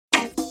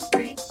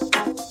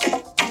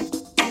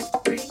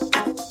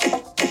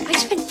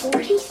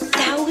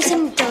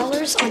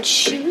Good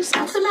shoes?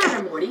 What's the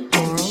matter, Morty?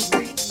 Laurel,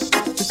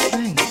 the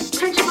thing.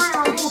 Can't you buy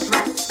our whole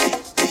dress?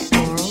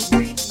 Laurel,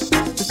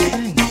 the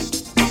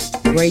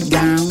thing. Great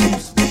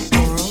gowns,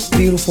 Laurel,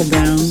 beautiful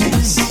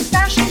gowns.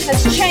 Fashion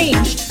has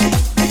changed.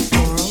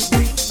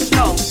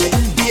 Laurel, No,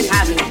 it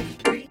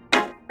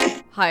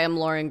hasn't. Hi, I'm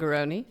Lauren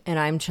Garoni. And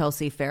I'm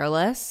Chelsea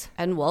Fairless.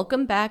 And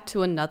welcome back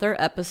to another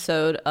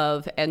episode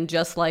of And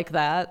Just Like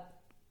That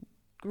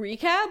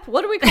recap?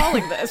 What are we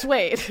calling this?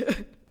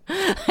 Wait.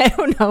 I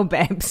don't know,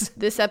 babes.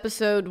 This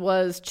episode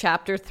was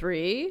chapter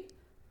 3.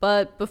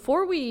 But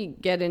before we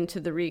get into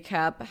the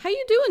recap, how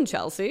you doing,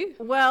 Chelsea?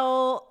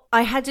 Well,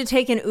 I had to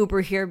take an Uber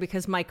here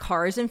because my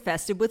car is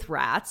infested with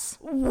rats.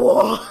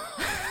 Whoa.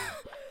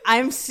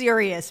 I'm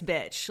serious,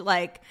 bitch.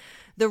 Like,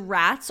 the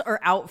rats are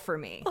out for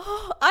me.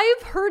 Oh,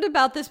 I've heard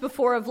about this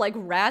before of like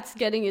rats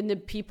getting into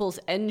people's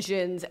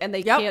engines and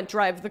they can't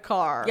drive the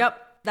car.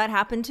 Yep, that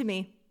happened to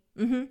me.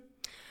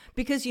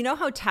 Because you know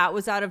how Tat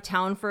was out of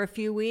town for a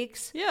few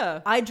weeks?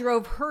 Yeah. I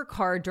drove her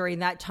car during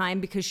that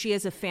time because she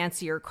has a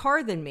fancier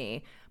car than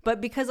me.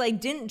 But because I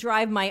didn't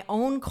drive my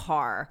own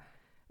car,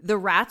 the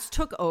rats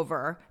took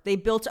over. They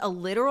built a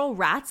literal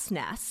rat's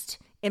nest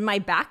in my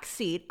back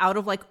seat out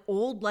of like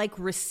old like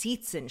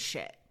receipts and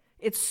shit.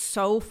 It's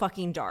so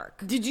fucking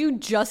dark. Did you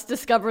just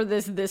discover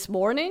this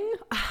morning?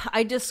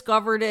 I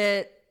discovered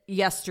it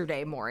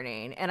yesterday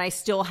morning and I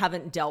still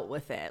haven't dealt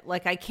with it.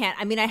 Like I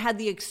had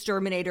the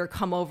exterminator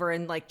come over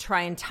and like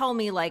try and tell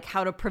me like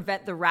how to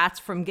prevent the rats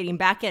from getting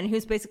back in. He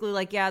was basically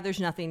like, yeah, there's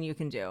nothing you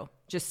can do.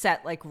 Just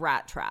set like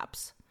rat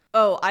traps.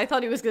 Oh, I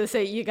thought he was going to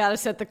say, you got to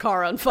set the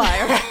car on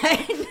fire.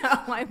 I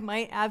know, I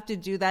might have to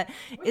do that.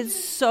 It's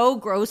so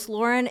gross,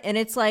 Lauren. And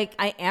it's like,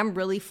 I am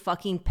really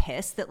fucking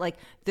pissed that like,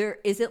 there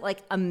isn't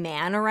like a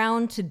man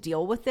around to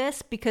deal with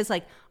this because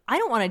like, I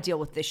don't want to deal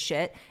with this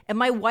shit. And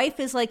my wife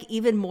is like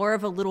even more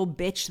of a little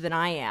bitch than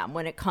I am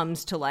when it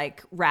comes to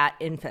like rat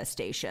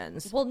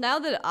infestations. Well, now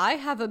that I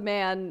have a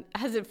man,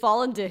 has it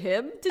fallen to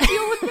him to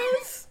deal with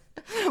this?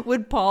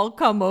 Would Paul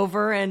come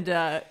over and,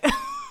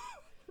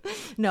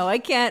 No, I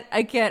can't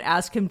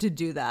ask him to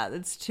do that.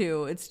 It's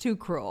too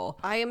cruel.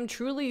 I am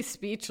truly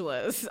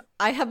speechless.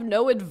 I have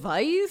no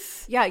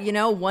advice. Yeah, you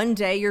know, one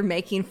day you're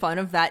making fun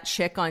of that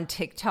chick on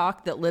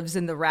TikTok that lives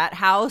in the rat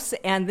house,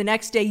 and the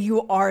next day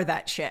you are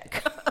that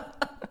chick.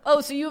 Oh,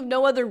 so you have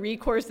no other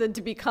recourse than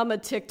to become a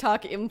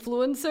TikTok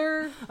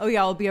influencer? Oh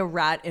yeah, I'll be a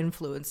rat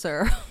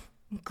influencer.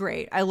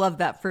 Great. I love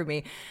that for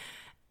me.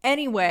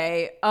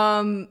 Anyway,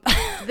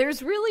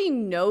 there's really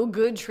no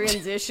good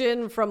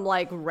transition from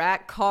like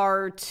rat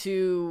car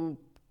to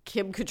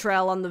Kim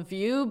Cattrall on The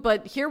View,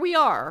 but here we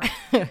are.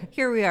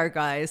 Here we are,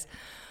 guys.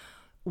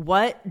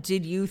 What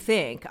did you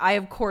think? I,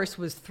 of course,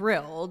 was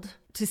thrilled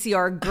to see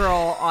our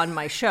girl on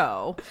my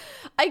show.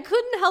 I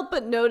couldn't help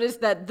but notice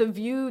that The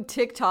View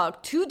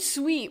TikTok, Toot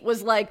Sweet,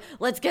 was like,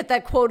 let's get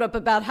that quote up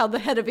about how the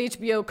head of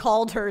HBO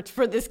called her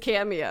for this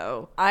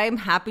cameo. I'm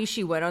happy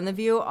she went on The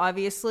View,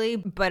 obviously,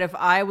 but if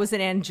I was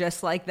an And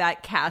Just Like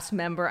That cast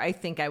member, I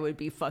think I would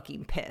be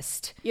fucking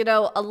pissed. You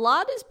know, a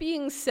lot is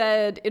being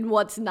said in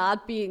what's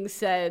not being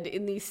said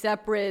in these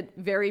separate,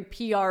 very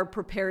PR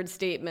prepared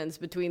statements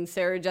between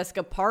Sarah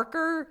Jessica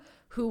Parker,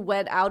 who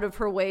went out of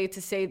her way to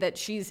say that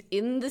she's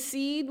in the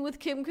scene with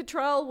Kim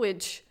Cattrall,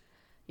 which,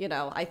 you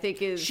know, I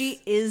think is...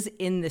 She is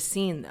in the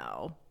scene,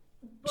 though.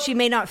 She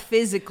may not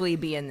physically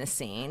be in the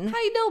scene.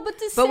 I know, but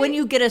But when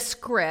you get a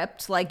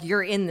script, like,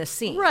 you're in the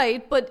scene.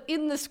 Right, but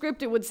in the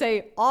script it would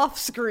say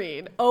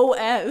off-screen,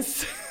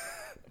 OS.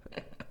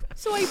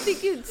 So I think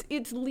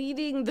it's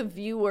leading the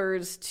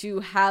viewers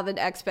to have an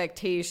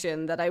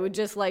expectation that I would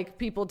just like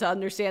people to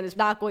understand is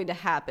not going to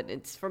happen.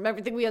 It's from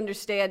everything we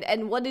understand.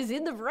 And what is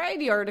in the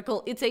Variety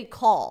article, it's a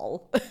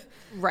call.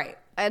 Right.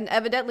 And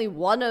evidently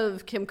one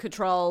of Kim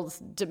Cattrall's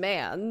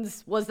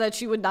demands was that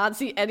she would not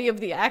see any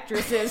of the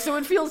actresses. So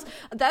it feels,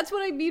 that's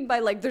what I mean by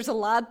like there's a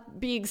lot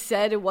being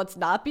said and what's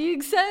not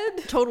being said.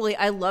 Totally.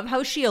 I love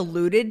how she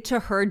alluded to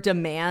her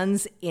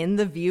demands in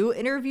the View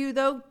interview,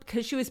 though,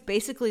 because she was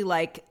basically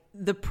like,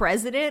 the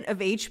president of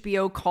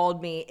HBO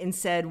called me and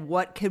said,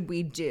 what could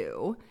we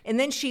do? And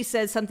then she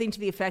said something to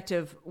the effect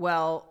of,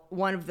 well,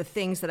 one of the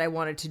things that I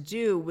wanted to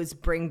do was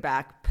bring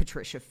back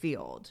Patricia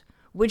Field,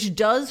 which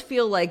does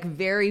feel like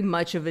very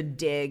much of a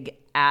dig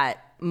at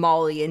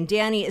Molly and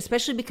Danny,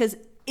 especially because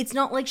it's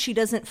not like she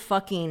doesn't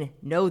fucking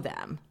know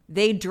them.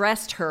 They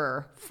dressed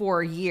her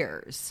for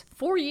years.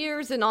 4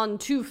 years and on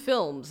 2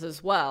 films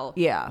as well.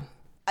 Yeah.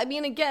 I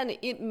mean, again,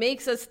 it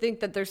makes us think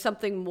that there's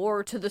something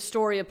more to the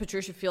story of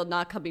Patricia Field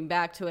not coming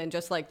back to it and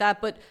just like that.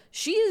 But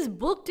she is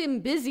booked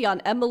and busy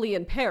on Emily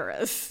in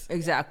Paris.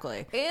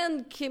 Exactly.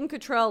 And Kim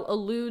Cattrall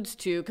alludes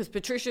to, because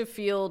Patricia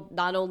Field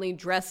not only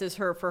dresses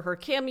her for her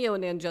cameo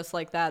and just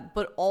like that,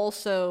 but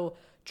also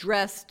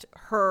dressed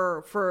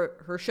her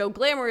for her show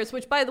Glamorous,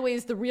 which, by the way,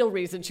 is the real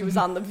reason she was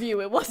on The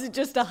View. It wasn't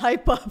just to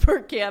hype up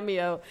her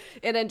cameo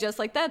and then just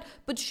like that.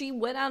 But she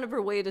went out of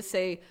her way to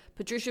say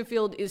Patricia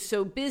Field is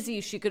so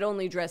busy she could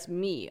only dress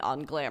me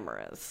on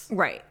Glamorous.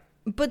 Right.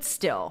 But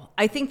still,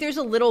 I think there's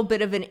a little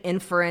bit of an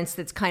inference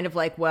that's kind of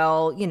like,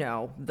 well, you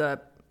know, the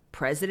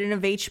president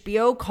of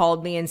HBO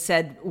called me and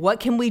said, what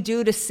can we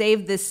do to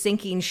save this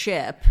sinking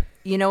ship?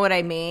 You know what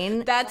I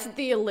mean? That's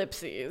the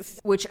ellipses.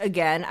 Which,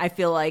 again, I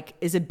feel like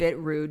is a bit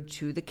rude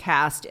to the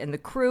cast and the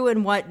crew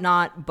and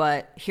whatnot,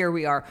 but here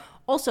we are.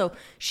 Also,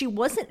 she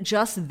wasn't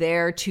just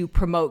there to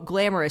promote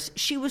Glamorous.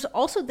 She was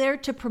also there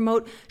to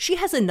promote, she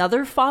has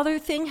another father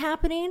thing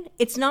happening.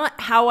 It's not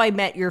How I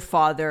Met Your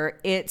Father.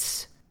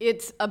 It's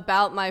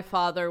About My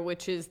Father,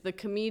 which is the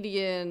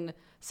comedian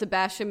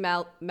Sebastian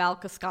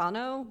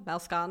Maniscalco.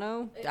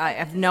 I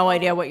have no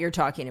idea what you're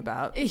talking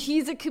about.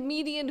 He's a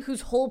comedian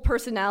whose whole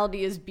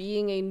personality is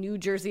being a New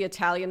Jersey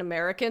Italian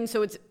American,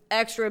 so it's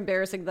extra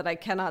embarrassing that I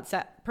cannot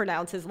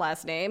pronounce his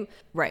last name.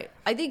 Right.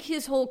 I think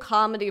his whole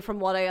comedy, from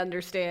what I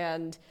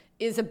understand,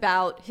 is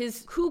about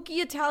his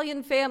kooky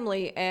Italian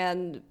family,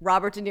 and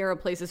Robert De Niro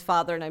plays his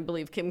father, and I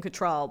believe Kim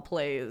Cattrall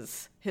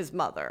plays his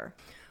mother.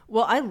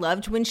 Well, I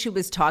loved when she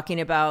was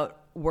talking about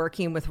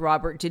working with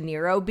Robert De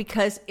Niro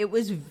because it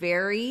was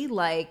very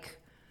like,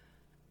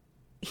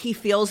 he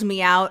feels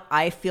me out,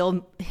 I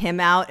feel him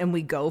out, and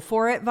we go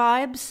for it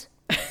vibes.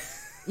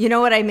 You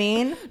know what I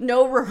mean?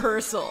 No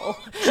rehearsal,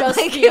 just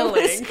Like,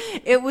 feeling.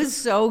 it was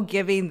so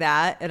giving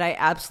that, and I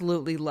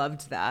absolutely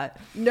loved that.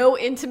 No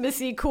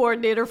intimacy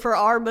coordinator for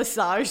our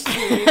massage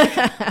suite.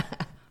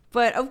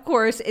 But of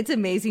course, it's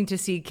amazing to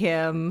see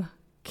Kim.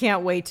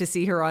 Can't wait to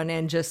see her on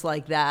And Just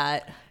Like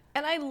That.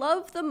 And I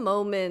love the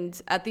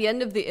moment at the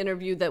end of the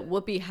interview that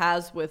Whoopi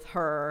has with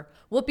her.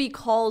 Whoopi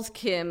calls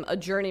Kim a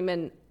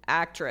journeyman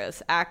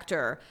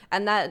actor,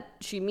 and that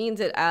she means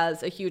it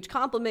as a huge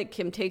compliment.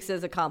 Kim takes it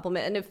as a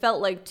compliment, and it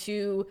felt like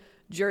two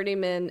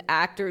journeyman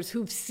actors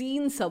who've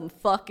seen some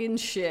fucking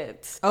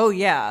shit Oh,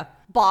 yeah.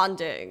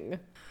 bonding.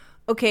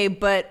 Okay,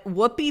 but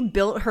Whoopi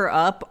built her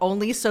up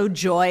only so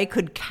Joy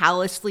could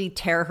callously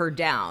tear her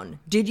down.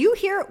 Did you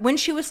hear when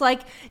she was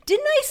like,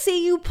 didn't I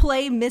see you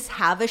play Miss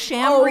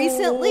Havisham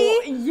recently?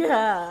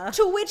 Yeah.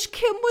 To which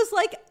Kim was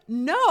like,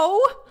 no.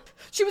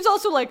 She was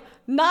also like,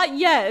 not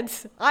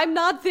yet. I'm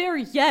not there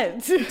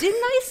yet. Didn't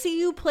I see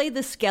you play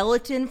the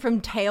skeleton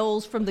from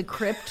Tales from the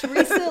Crypt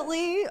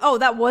recently? Oh,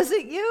 that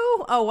wasn't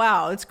you? Oh,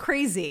 wow. It's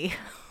crazy.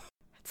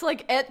 It's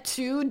like et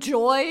tu,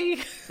 Joy.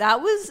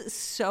 That was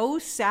so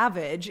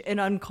savage and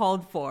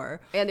uncalled for.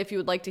 And if you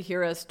would like to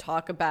hear us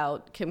talk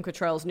about Kim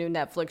Cattrall's new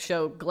Netflix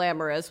show,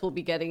 Glamorous, we'll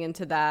be getting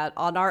into that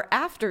on our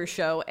after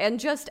show and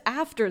just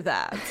after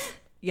that.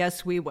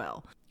 Yes, we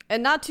will.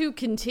 And not to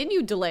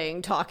continue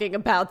delaying talking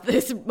about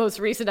this most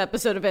recent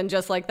episode of And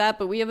Just Like That,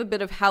 but we have a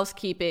bit of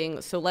housekeeping,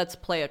 so let's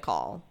play a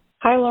call.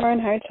 Hi, Lauren.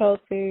 Hi,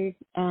 Chelsea.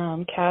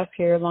 Cass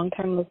here,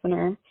 longtime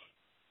listener.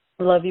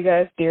 Love you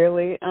guys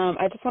dearly.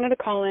 I just wanted to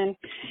call in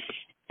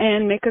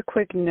and make a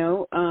quick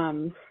note.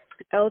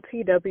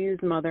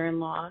 LTW's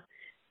mother-in-law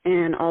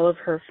and all of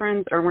her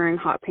friends are wearing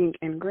hot pink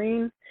and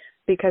green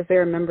because they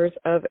are members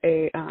of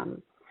a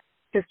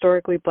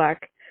historically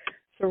black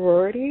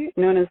sorority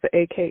known as the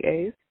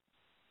AKAs.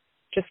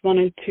 Just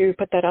wanted to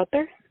put that out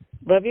there.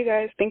 Love you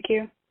guys. Thank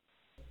you.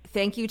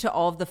 Thank you to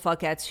all of the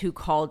fuckettes who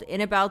called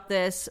in about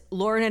this.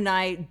 Lauren and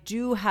I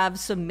do have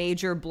some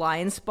major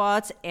blind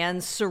spots,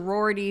 and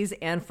sororities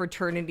and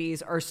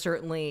fraternities are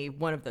certainly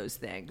one of those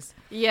things.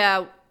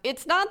 Yeah,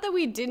 it's not that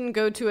we didn't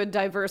go to a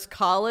diverse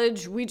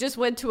college. We just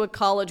went to a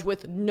college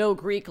with no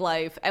Greek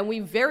life, and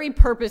we very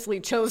purposely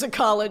chose a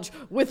college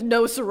with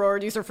no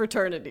sororities or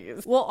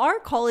fraternities. Well, our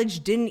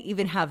college didn't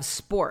even have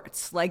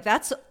sports. Like,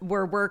 that's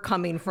where we're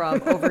coming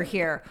from over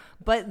here.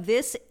 But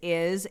this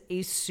is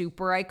a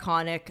super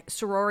iconic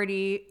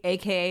sorority,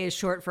 aka is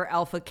short for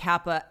Alpha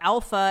Kappa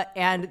Alpha,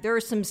 and there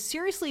are some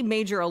seriously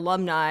major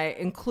alumni,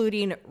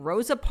 including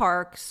Rosa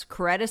Parks,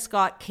 Coretta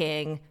Scott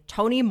King,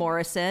 Toni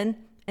Morrison,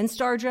 and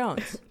Star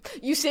Jones.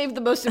 You saved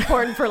the most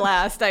important for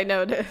last, I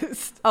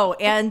noticed. Oh,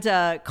 and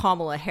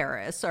Kamala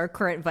Harris, our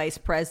current vice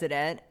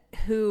president,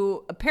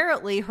 who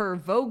apparently her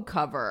Vogue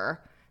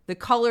cover, the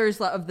colors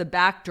of the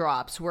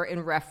backdrops were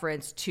in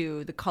reference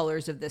to the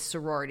colors of this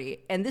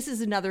sorority. And this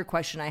is another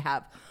question I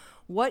have.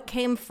 What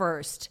came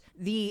first,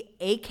 the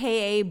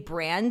AKA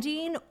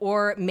branding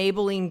or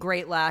Maybelline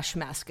Great Lash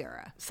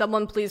Mascara?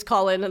 Someone please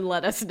call in and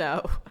let us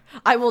know.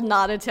 I will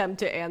not attempt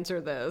to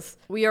answer this.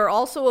 We are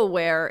also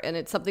aware, and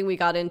it's something we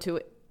got into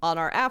on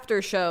our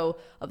after show,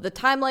 of the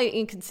timeline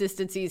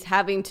inconsistencies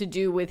having to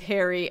do with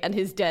Harry and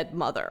his dead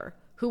mother,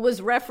 who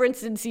was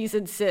referenced in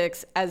season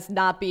 6 as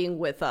not being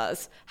with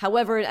us.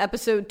 However, in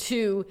episode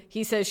 2,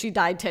 he says she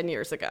died 10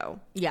 years ago.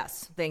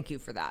 Yes, thank you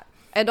for that.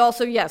 And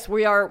also, yes,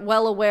 we are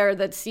well aware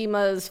that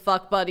Seema's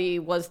fuck buddy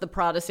was the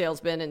Prada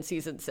salesman in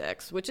season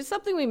 6, which is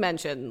something we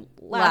mentioned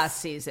last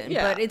season.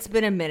 Yeah. But it's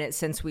been a minute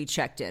since we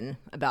checked in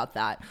about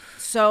that.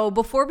 So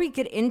before we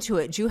get into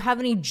it, do you have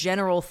any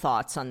general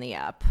thoughts on the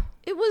app?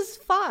 It was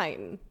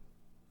fine.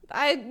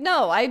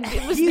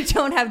 It was. You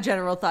don't have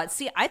general thoughts.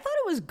 See, I thought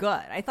it was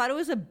good. I thought it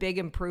was a big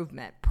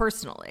improvement,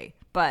 personally.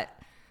 But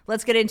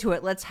let's get into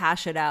it. Let's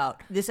hash it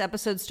out. This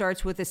episode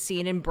starts with a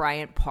scene in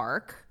Bryant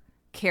Park.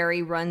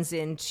 Carrie runs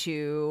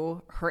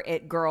into her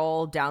it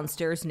girl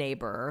downstairs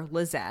neighbor,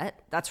 Lizette.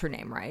 That's her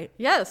name, right?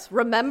 Yes,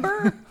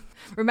 remember?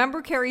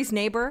 Remember Carrie's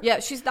neighbor? Yeah,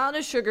 she's not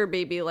a sugar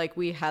baby like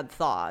we had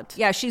thought.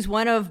 Yeah, she's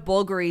one of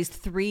Bulgari's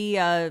 3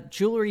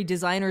 jewelry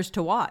designers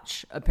to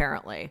watch,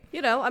 apparently.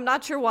 You know, I'm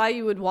not sure why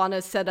you would want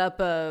to set up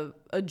a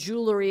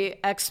jewelry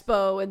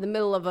expo in the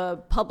middle of a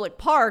public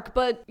park,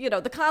 but, you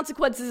know, the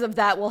consequences of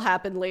that will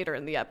happen later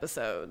in the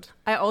episode.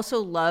 I also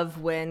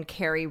love when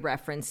Carrie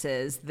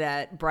references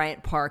that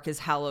Bryant Park is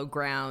hallowed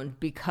ground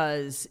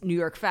because New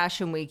York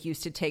Fashion Week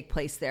used to take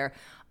place there.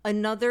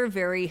 Another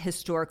very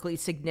historically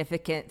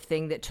significant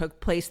thing that took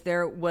place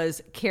there was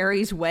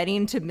Carrie's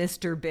wedding to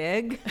Mr.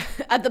 Big.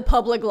 At the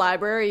public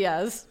library,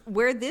 yes.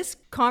 Where this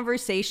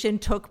conversation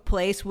took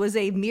place was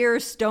a mere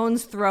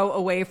stone's throw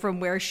away from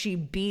where she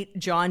beat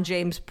John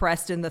James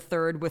Preston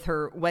III with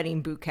her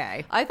wedding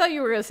bouquet. I thought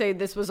you were going to say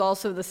this was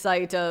also the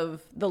site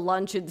of the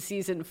lunch in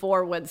season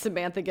 4 when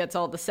Samantha gets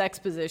all the sex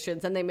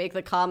positions and they make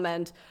the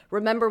comment,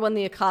 remember when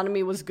the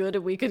economy was good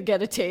and we could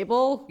get a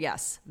table?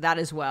 Yes, that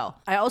as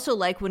well. I also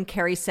like when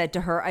Carrie said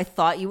to her, I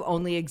thought you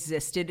only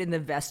existed in the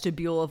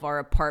vestibule of our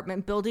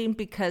apartment building,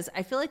 because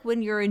I feel like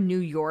when you're a New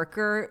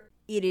Yorker,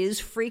 it is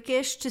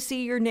freakish to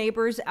see your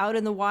neighbors out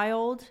in the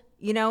wild.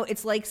 You know,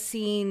 it's like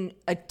seeing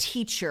a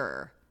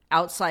teacher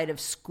outside of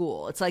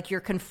school. It's like you're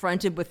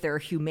confronted with their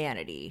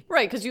humanity.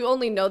 Right, because you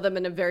only know them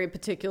in a very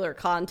particular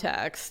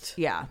context.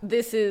 Yeah.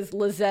 This is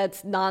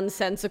Lizette's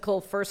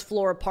nonsensical first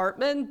floor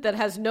apartment that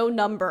has no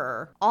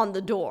number on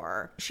the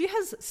door. She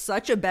has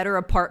such a better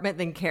apartment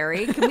than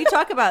Carrie. Can we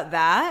talk about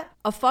that?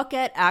 A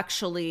fuckette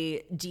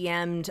actually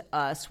DM'd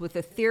us with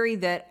a theory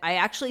that I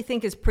actually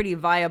think is pretty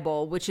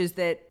viable, which is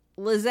that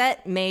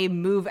Lizette may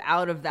move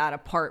out of that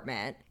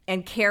apartment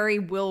and Carrie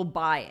will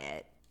buy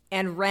it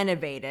and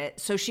renovate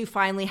it, so she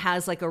finally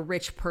has like a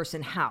rich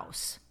person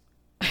house,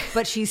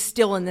 but she's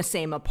still in the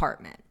same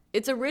apartment.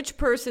 It's a rich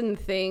person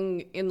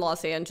thing in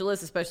Los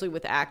Angeles, especially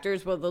with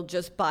actors, where they'll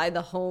just buy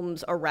the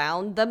homes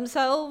around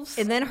themselves.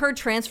 And then her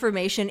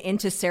transformation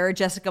into Sarah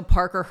Jessica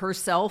Parker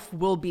herself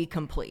will be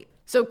complete.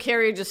 So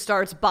Carrie just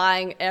starts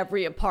buying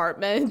every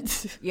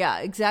apartment. Yeah,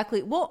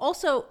 exactly. Well,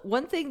 also,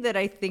 one thing that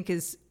I think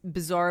is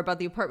bizarre about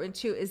the apartment,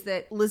 too, is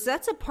that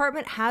Lizette's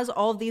apartment has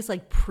all of these,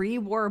 like,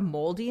 pre-war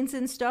moldings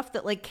and stuff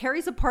that, like,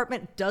 Carrie's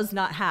apartment does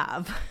not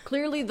have.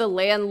 Clearly the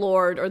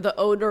landlord or the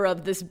owner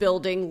of this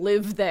building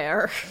lived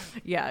there.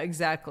 Yeah,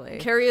 exactly.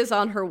 Carrie is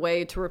on her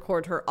way to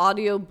record her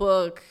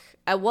audiobook.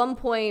 At one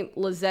point,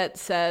 Lizette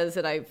says,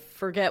 and I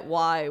forget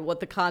why,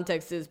 what the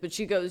context is, but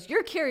she goes,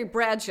 "You're Carrie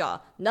Bradshaw.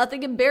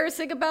 Nothing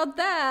embarrassing about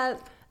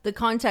that." The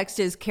context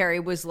is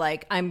Carrie was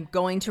like, I'm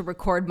going to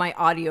record my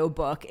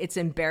audiobook. It's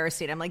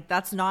embarrassing. I'm like,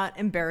 that's not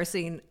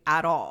embarrassing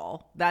at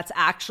all. That's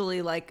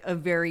actually like a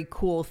very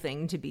cool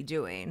thing to be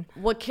doing.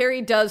 What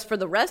Carrie does for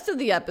the rest of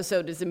the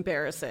episode is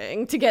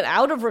embarrassing, to get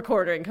out of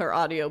recording her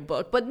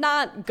audiobook, but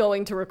not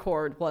going to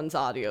record one's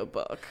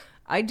audiobook.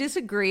 I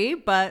disagree,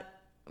 but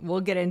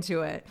we'll get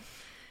into it.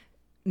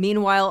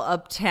 Meanwhile,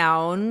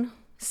 uptown,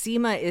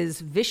 Seema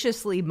is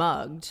viciously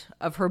mugged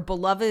of her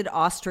beloved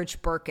ostrich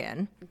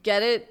Birkin.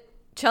 Get it,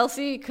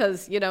 Chelsea?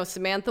 Because, you know,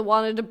 Samantha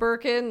wanted a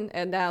Birkin,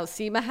 and now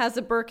Seema has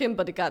a Birkin,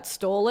 but it got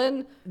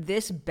stolen.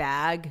 This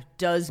bag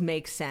does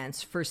make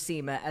sense for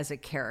Seema as a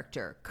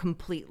character,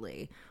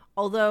 completely.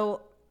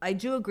 Although I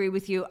do agree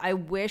with you. I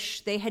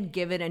wish they had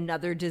given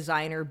another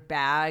designer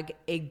bag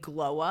a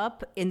glow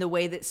up in the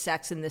way that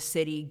Sex and the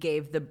City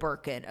gave the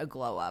Birkin a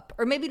glow up.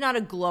 Or maybe not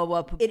a glow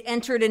up. It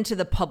entered into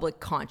the public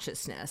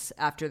consciousness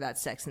after that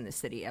Sex and the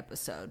City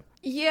episode.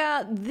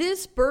 Yeah,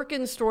 this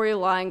Birkin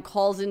storyline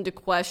calls into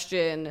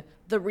question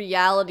the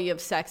reality of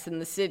Sex in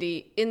the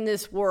City in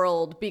this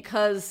world,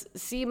 because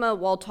Seema,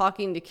 while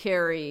talking to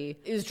Carrie,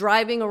 is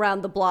driving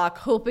around the block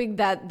hoping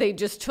that they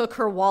just took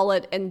her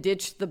wallet and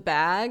ditched the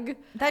bag.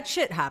 That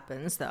shit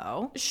happens,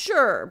 though.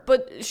 Sure,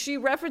 but she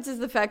references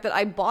the fact that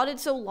I bought it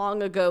so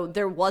long ago,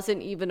 there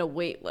wasn't even a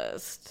wait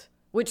list.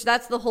 Which,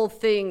 that's the whole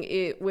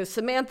thing with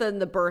Samantha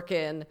and the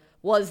Birkin,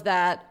 was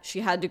that she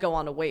had to go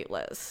on a wait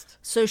list.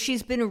 So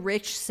she's been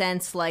rich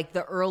since like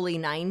the early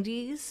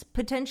 90s,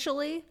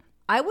 potentially.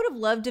 I would have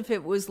loved if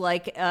it was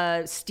like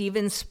a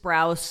Steven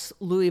Sprouse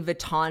Louis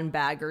Vuitton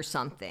bag or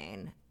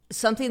something.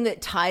 Something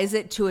that ties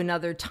it to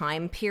another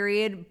time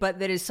period, but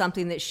that is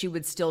something that she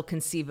would still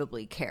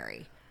conceivably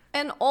carry.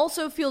 And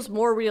also feels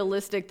more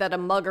realistic that a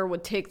mugger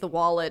would take the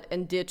wallet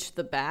and ditch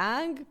the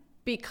bag,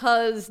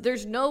 because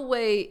there's no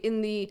way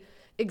in the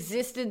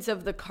existence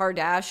of the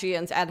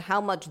Kardashians and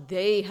how much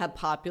they have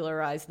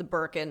popularized the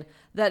Birkin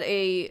that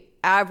a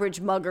average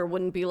mugger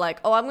wouldn't be like,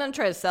 oh, I'm going to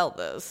try to sell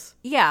this.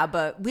 Yeah,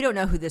 but we don't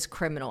know who this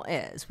criminal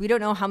is. We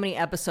don't know how many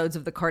episodes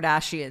of the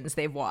Kardashians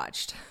they've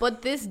watched.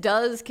 But this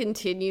does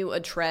continue a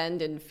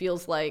trend and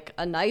feels like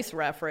a nice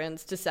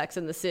reference to Sex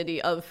and the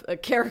City of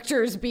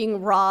characters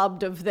being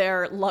robbed of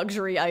their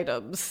luxury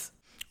items.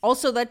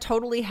 Also, that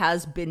totally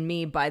has been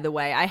me, by the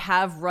way. I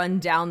have run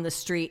down the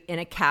street in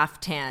a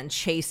caftan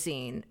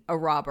chasing a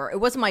robber.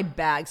 It wasn't my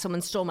bag.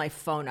 Someone stole my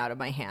phone out of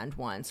my hand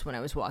once when I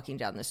was walking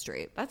down the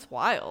street. That's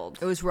wild.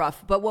 It was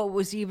rough. But what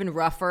was even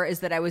rougher is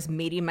that I was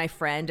meeting my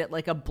friend at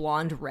like a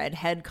blonde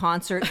redhead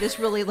concert. This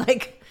really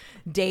like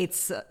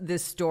dates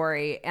this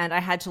story. And I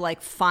had to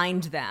like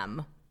find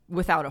them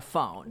without a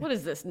phone. What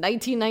is this,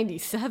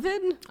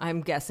 1997?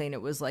 I'm guessing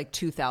it was like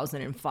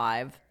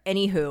 2005.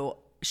 Anywho,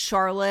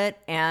 Charlotte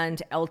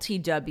and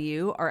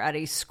LTW are at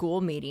a school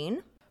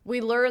meeting.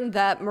 We learned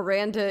that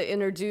Miranda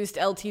introduced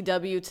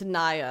LTW to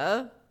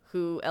Naya,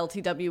 who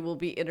LTW will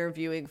be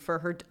interviewing for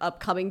her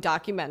upcoming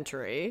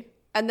documentary.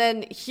 And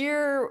then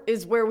here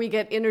is where we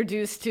get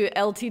introduced to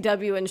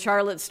LTW and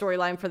Charlotte's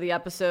storyline for the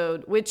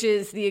episode, which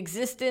is the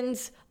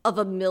existence of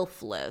a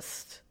MILF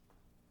list.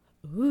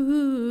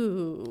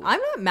 Ooh.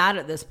 I'm not mad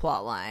at this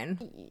plot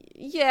line.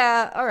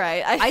 Yeah, all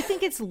right. I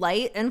think it's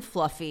light and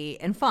fluffy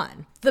and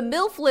fun. The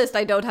MILF list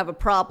I don't have a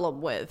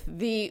problem with.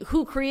 The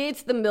who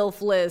creates the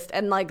MILF list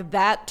and like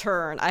that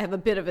turn I have a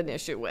bit of an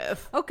issue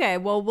with. Okay,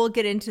 well, we'll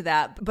get into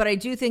that. But I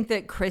do think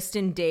that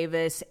Kristen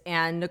Davis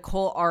and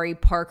Nicole Ari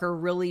Parker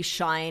really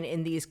shine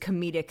in these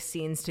comedic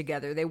scenes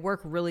together. They work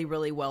really,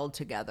 really well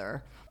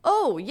together.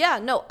 Oh, yeah,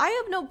 no, I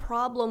have no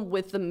problem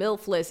with the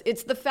MILF list.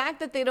 It's the fact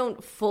that they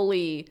don't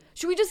fully...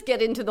 Should we just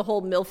get into the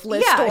whole MILF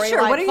list Yeah, storyline?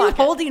 sure. What are you Fuck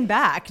it. holding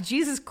back?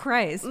 Jesus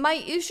Christ. My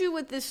issue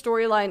with this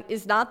storyline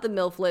is not the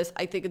MILF list.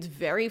 I think it's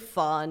very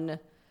fun.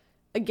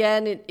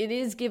 Again, it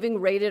is giving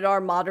rated R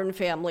Modern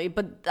Family,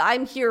 but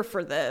I'm here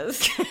for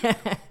this.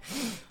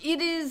 It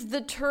is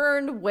the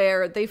turn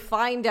where they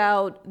find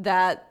out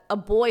that a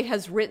boy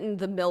has written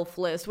the MILF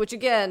list, which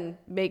again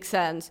makes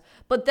sense.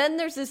 But then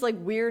there's this like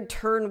weird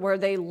turn where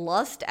they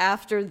lust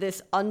after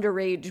this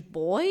underage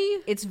boy.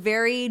 It's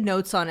very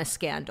Notes on a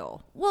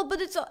Scandal. Well,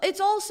 but it's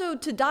also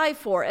To Die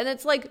For, and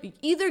it's like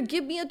either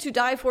give me a To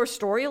Die For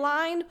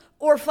storyline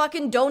or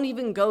fucking don't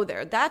even go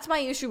there. That's my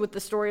issue with the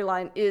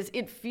storyline is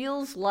it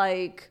feels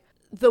like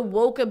the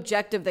woke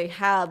objective they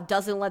have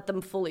doesn't let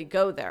them fully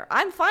go there.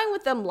 I'm fine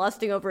with them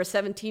lusting over a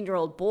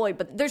 17-year-old boy,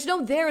 but there's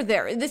no there.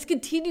 This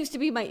continues to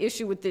be my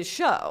issue with this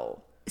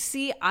show.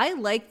 See, I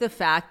like the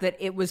fact that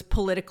it was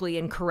politically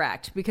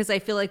incorrect because I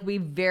feel like we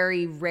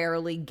very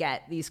rarely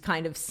get these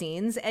kind of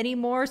scenes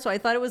anymore. So I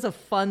thought it was a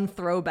fun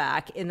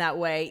throwback in that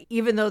way,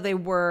 even though they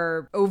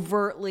were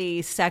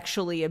overtly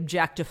sexually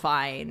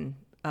objectifying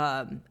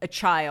a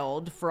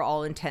child for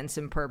all intents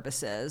and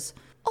purposes.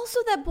 Also,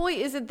 that boy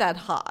isn't that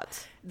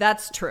hot.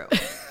 That's true.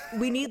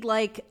 We need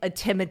like a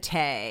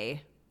Timothée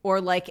or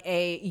like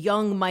a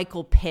young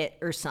Michael Pitt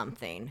or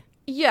something.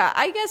 Yeah,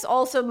 I guess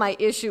also my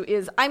issue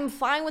is I'm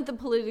fine with the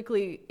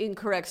politically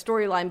incorrect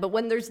storyline, but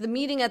when there's the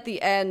meeting at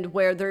the end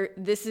where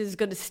this is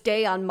going to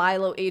stay on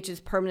Milo H's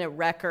permanent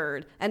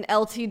record and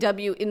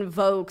LTW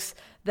invokes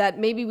that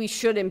maybe we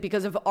shouldn't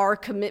because of our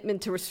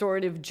commitment to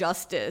restorative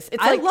justice.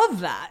 It's I like,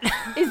 love that.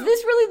 Is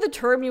this really the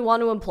term you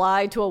want to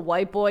imply to a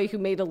white boy who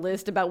made a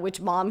list about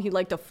which mom he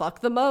liked to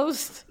fuck the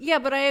most? Yeah,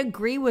 but I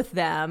agree with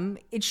them.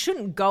 It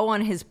shouldn't go on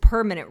his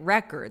permanent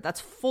record.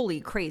 That's fully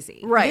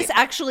crazy. Right. This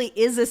actually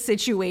is a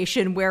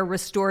situation where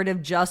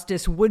restorative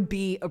justice would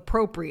be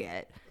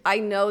appropriate. I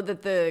know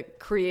that the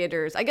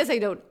creators, I guess I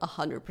don't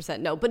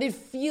 100% know, but it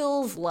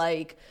feels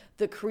like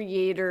the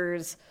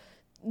creators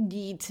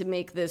need to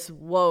make this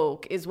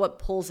woke is what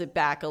pulls it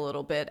back a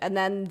little bit. And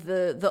then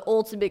the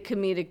ultimate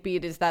comedic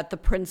beat is that the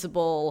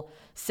principal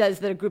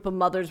says that a group of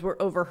mothers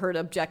were overheard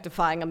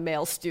objectifying a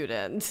male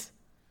student.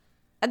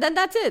 And then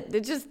that's it.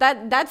 It's just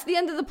that's the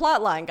end of the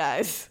plot line,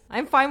 guys.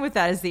 I'm fine with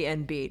that as the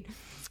end beat.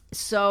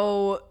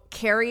 So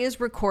Carrie is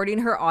recording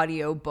her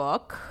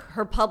audiobook.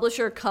 Her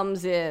publisher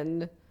comes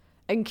in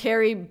and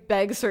Carrie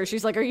begs her.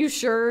 She's like, are you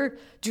sure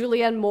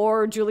Julianne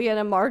Moore,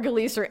 Juliana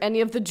Margulies, or any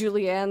of the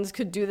Juliannes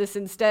could do this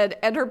instead?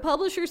 And her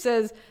publisher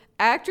says,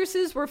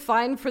 actresses were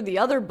fine for the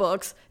other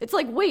books. It's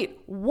like, wait,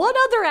 what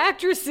other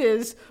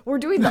actresses were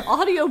doing the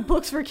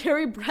audiobooks for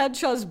Carrie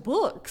Bradshaw's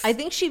books? I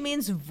think she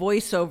means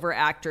voiceover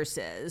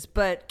actresses,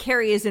 but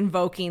Carrie is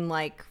invoking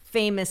like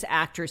famous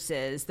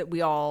actresses that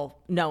we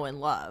all know and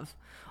love.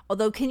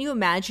 Although, can you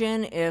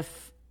imagine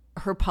if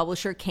her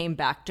publisher came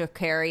back to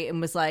Carrie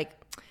and was like,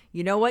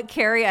 you know what,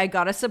 Carrie, I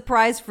got a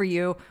surprise for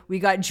you. We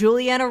got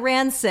Juliana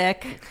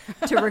Rancic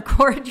to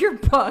record your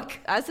book.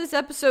 As this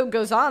episode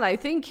goes on, I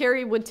think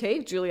Carrie would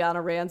take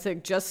Juliana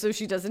Rancic just so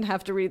she doesn't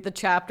have to read the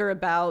chapter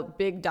about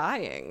Big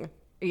dying.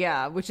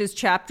 Yeah, which is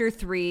chapter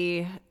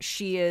 3.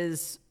 She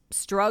is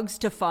Strugs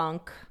to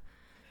Funk.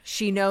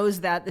 She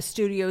knows that the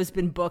studio's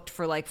been booked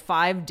for like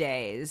 5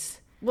 days.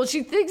 Well,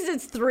 she thinks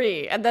it's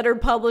 3, and then her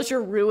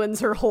publisher ruins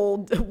her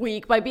whole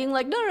week by being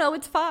like, no,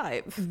 it's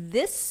 5.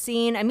 This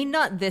scene, I mean,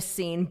 not this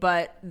scene,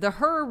 but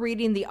her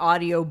reading the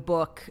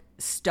audiobook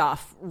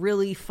stuff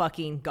really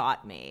fucking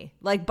got me.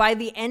 Like, by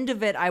the end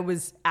of it, I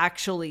was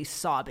actually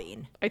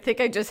sobbing. I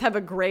think I just have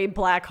a gray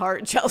black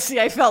heart, Chelsea.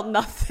 I felt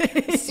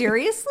nothing.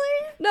 Seriously?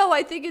 No,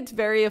 I think it's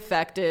very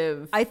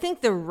effective. I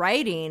think the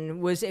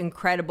writing was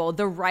incredible.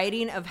 The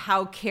writing of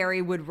how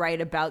Carrie would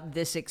write about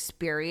this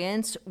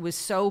experience was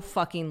so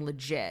fucking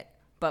legit.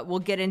 But we'll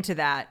get into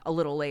that a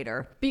little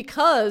later.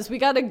 Because we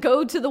got to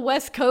go to the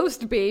West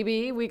Coast,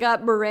 baby. We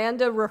got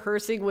Miranda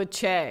rehearsing with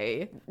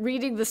Che,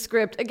 reading the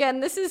script. Again,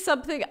 this is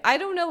something, I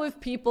don't know if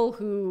people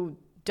who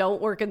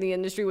don't work in the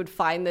industry would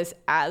find this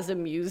as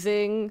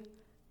amusing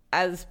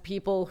as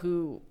people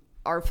who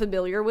are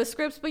familiar with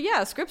scripts. But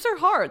yeah, scripts are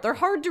hard. They're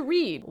hard to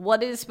read.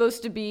 What is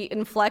supposed to be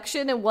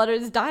inflection and what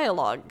is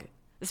dialogue?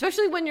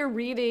 Especially when you're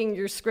reading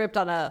your script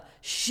on a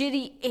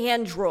shitty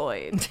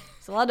Android.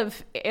 There's a lot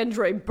of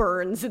Android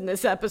burns in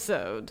this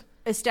episode.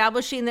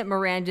 Establishing that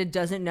Miranda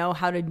doesn't know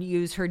how to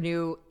use her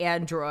new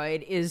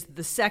Android is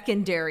the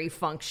secondary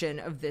function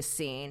of this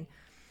scene.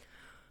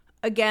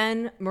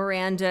 Again,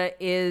 Miranda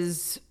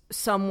is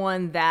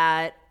someone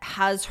that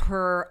has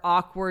her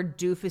awkward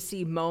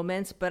doofusy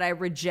moments, but I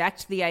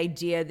reject the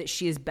idea that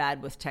she is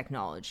bad with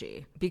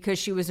technology because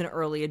she was an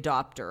early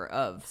adopter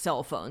of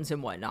cell phones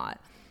and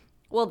whatnot.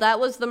 Well, that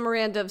was the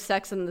Miranda of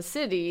Sex and the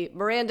City.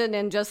 Miranda,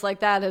 and Just Like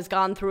That, has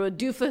gone through a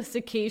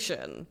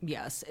doofusification.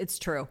 Yes, it's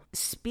true.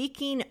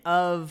 Speaking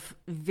of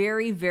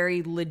very,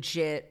 very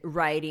legit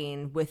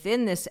writing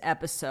within this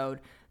episode,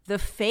 the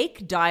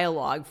fake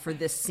dialogue for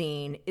this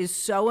scene is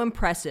so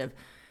impressive.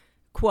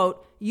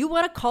 Quote, "You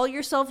want to call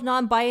yourself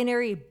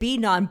non-binary? Be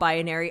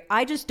non-binary.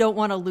 I just don't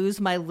want to lose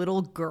my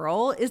little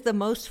girl," is the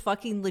most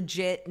fucking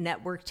legit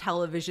network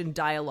television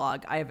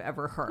dialogue I have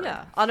ever heard.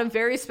 Yeah, on a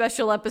very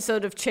special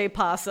episode of Che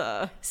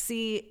Pasa.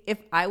 See, if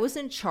I was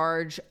in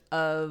charge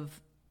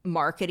of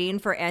marketing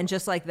for And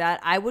Just Like That,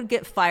 I would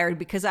get fired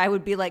because I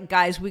would be like,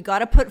 guys, we got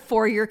to put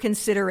for your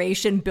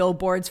consideration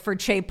billboards for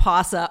Che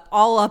Pasa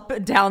all up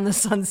and down the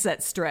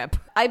Sunset Strip.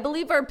 I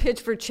believe our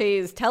pitch for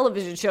Che's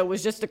television show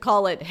was just to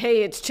call it,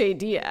 "Hey, it's Che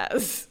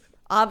Diaz."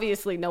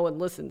 Obviously, no one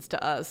listens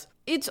to us.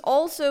 It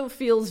also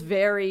feels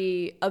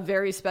a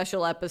very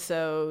special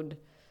episode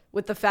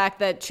with the fact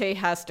that Che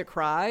has to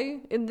cry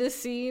in this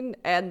scene,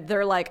 and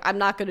they're like, "I'm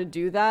not going to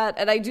do that."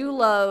 And I do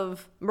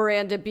love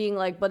Miranda being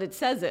like, "But it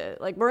says it."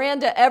 Like,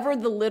 Miranda, ever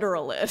the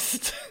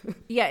literalist.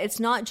 Yeah,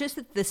 it's not just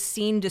that the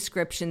scene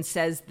description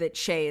says that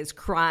Che is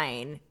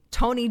crying.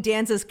 Tony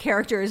Danza's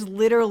character is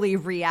literally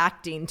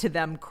reacting to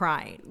them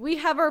crying. We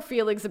have our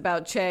feelings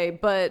about Che,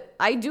 but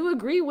I do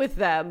agree with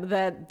them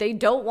that they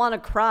don't want to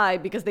cry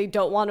because they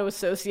don't want to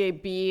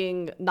associate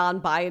being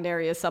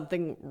non-binary as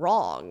something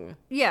wrong.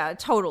 Yeah,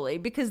 totally,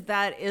 because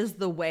that is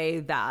the way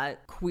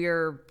that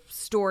queer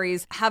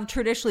stories have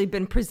traditionally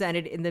been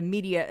presented in the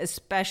media,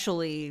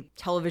 especially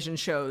television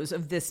shows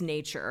of this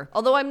nature.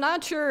 Although I'm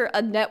not sure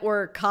a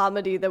network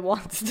comedy that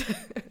wants to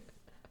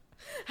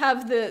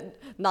have the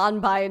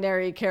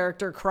non-binary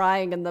character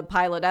crying in the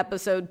pilot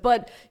episode.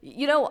 But,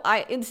 you know,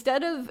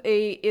 instead of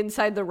a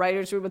Inside the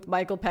Writers Room with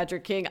Michael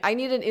Patrick King, I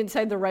need an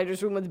Inside the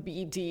Writers Room with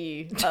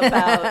BD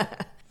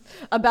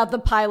about the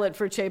pilot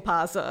for Che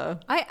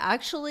Pasa. I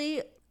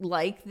actually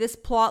like this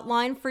plot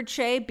line for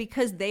Che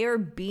because they are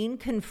being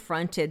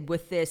confronted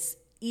with this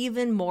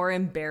even more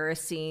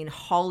embarrassing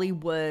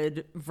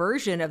Hollywood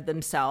version of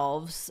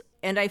themselves.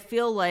 And I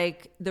feel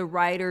like the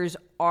writers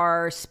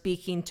are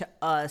speaking to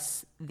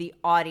us, the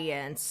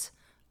audience,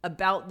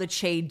 about the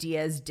Che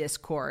Diaz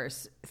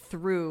discourse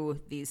through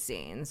these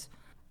scenes.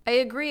 I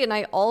agree, and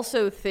I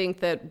also think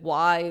that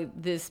why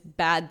this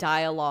bad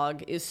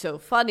dialogue is so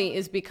funny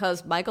is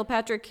because Michael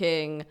Patrick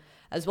King,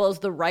 as well as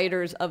the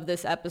writers of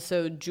this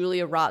episode,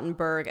 Julia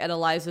Rottenberg and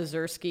Eliza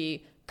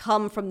Zursky,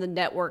 come from the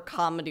network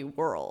comedy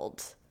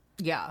world.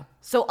 Yeah.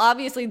 So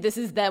obviously this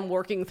is them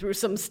working through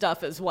some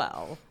stuff as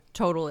well.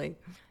 Totally.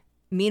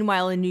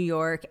 Meanwhile, in New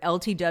York,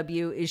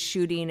 LTW is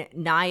shooting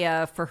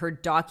Naya for her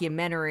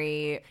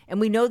documentary. And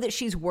we know that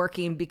she's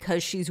working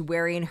because she's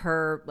wearing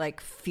her,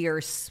 like,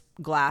 fierce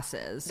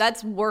glasses.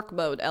 That's work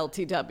mode,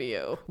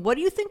 LTW. What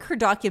do you think her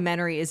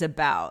documentary is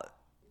about?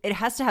 It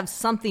has to have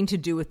something to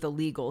do with the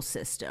legal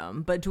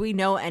system. But do we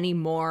know any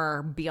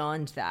more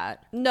beyond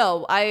that?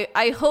 No,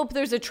 I hope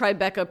there's a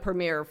Tribeca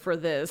premiere for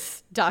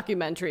this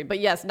documentary. But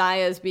yes,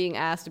 Naya is being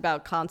asked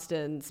about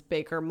Constance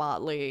Baker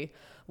Motley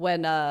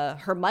when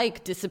her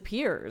mic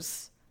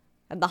disappears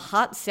and the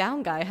hot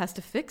sound guy has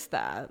to fix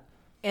that.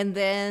 And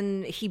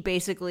then he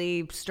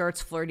basically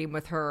starts flirting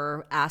with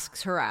her,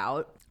 asks her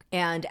out.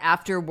 And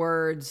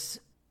afterwards,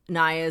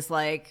 Naya's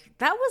like,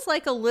 that was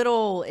like a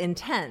little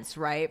intense,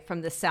 right? From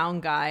the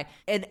sound guy.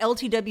 And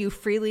LTW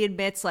freely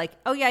admits like,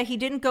 oh yeah, he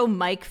didn't go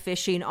mic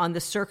fishing on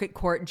the circuit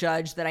court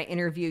judge that I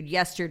interviewed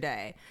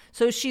yesterday.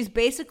 So she's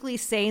basically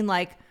saying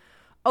like,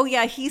 oh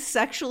yeah, he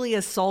sexually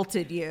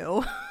assaulted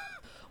you.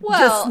 Well,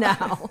 just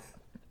now.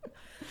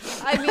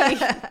 I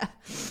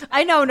mean,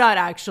 I know not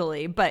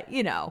actually, but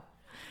you know,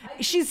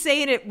 she's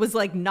saying it was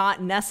like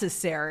not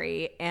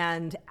necessary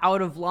and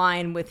out of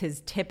line with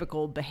his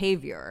typical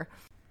behavior.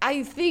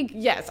 I think,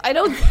 yes, I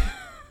don't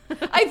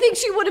I think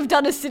she would have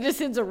done a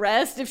citizen's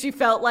arrest if she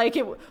felt like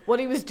what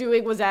he was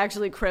doing was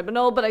actually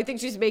criminal. But I think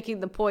she's making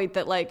the point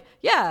that, like,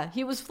 yeah,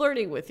 he was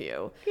flirting with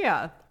you.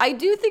 Yeah. I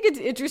do think it's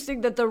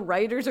interesting that the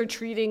writers are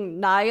treating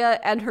Naya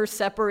and her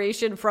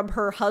separation from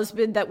her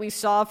husband that we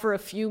saw for a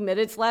few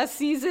minutes last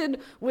season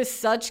with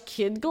such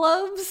kid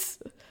gloves.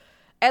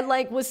 And,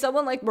 like, with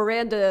someone like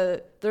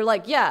Miranda, they're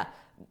like, yeah,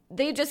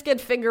 they just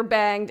get finger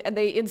banged and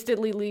they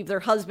instantly leave their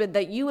husband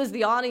that you as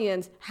the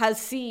audience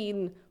has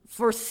seen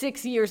for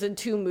 6 years in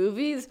 2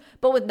 movies.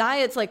 But with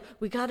Naya, it's like,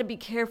 we got to be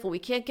careful. We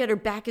can't get her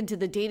back into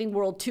the dating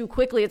world too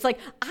quickly. It's like,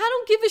 I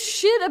don't give a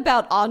shit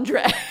about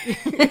Andre.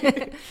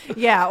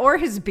 Yeah, or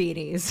his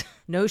beanies.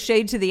 No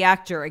shade to the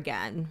actor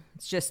again.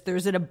 It's just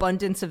there's an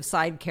abundance of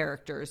side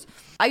characters.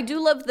 I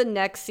do love the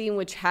next scene,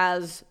 which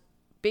has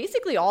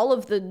basically all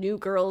of the new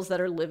girls that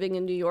are living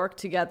in New York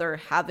together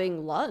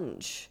having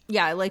lunch.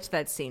 Yeah, I liked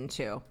that scene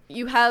too.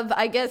 You have,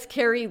 I guess,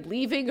 Carrie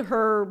leaving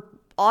her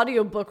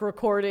audiobook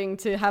recording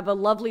to have a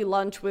lovely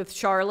lunch with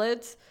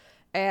Charlotte,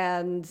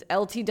 and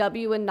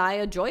LTW and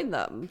Naya join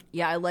them.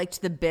 Yeah, I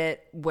liked the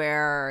bit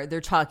where they're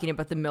talking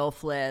about the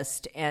MILF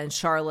list, and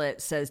Charlotte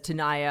says to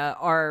Naya,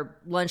 our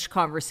lunch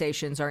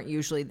conversations aren't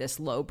usually this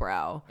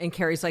lowbrow. And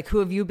Carrie's like, who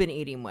have you been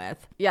eating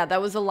with? Yeah,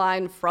 that was a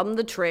line from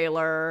the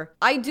trailer.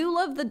 I do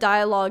love the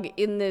dialogue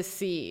in this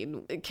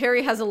scene.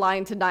 Carrie has a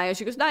line to Naya.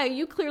 She goes, Naya,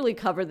 you clearly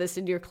cover this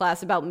in your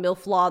class about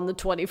MILF law in the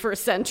 21st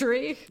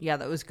century. Yeah,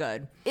 that was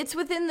good. It's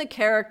within the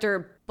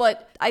character,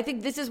 but I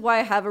think this is why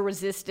I have a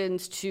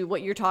resistance to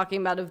what you're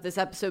talking about of this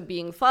episode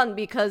being fun,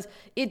 because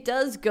it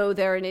does go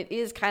there and it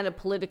is kind of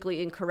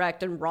politically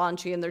incorrect and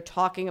raunchy, and they're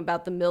talking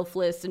about the MILF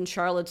list and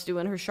Charlotte's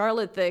doing her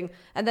Charlotte thing.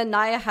 And then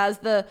Naya has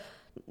the,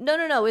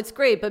 no, it's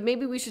great, but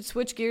maybe we should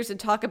switch gears and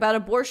talk about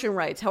abortion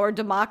rights, how our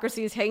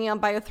democracy is hanging on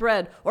by a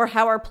thread, or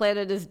how our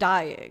planet is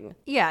dying.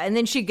 Yeah, and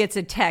then she gets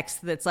a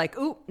text that's like,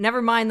 ooh,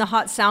 never mind, the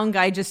hot sound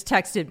guy just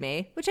texted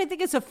me, which I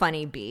think is a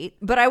funny beat.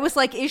 But I was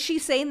like, is she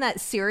saying that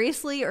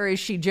seriously or is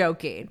she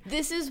joking?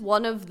 This is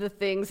one of the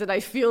things that I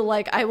feel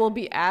like I will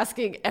be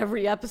asking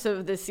every episode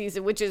of this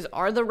season, which is,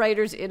 are the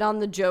writers in on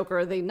the joke or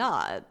are they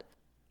not?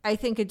 I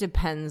think it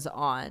depends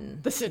on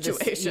The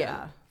situation.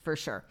 Yeah, for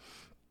sure.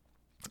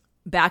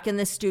 Back in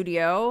the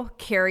studio,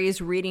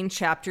 Carrie's reading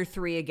chapter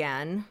 3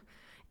 again,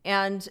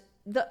 and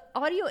the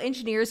audio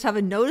engineers have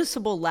a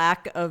noticeable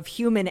lack of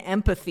human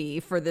empathy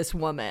for this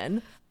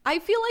woman. I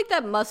feel like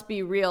that must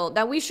be real.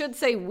 Now, we should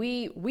say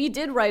we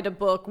did write a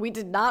book. We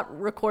did not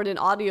record an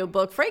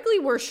audiobook. Frankly,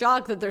 we're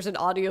shocked that there's an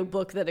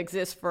audiobook that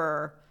exists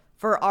for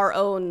our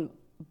own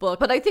book.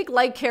 But I think,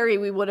 like Carrie,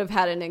 we would have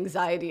had an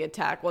anxiety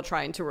attack while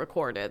trying to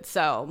record it.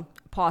 So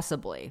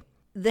Possibly.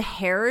 The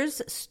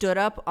hairs stood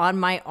up on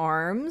my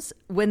arms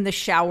when the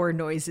shower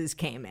noises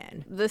came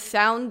in. the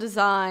sound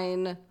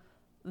design,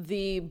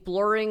 the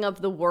blurring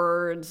of the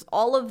words,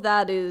 all of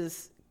that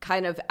is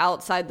kind of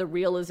outside the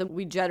realism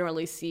we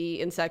generally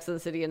see in Sex and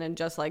the City and in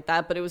Just Like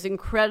That, but it was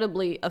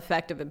incredibly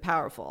effective and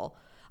powerful.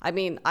 I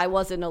mean, I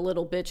wasn't a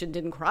little bitch and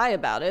didn't cry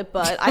about it,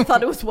 but I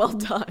thought it was well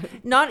done.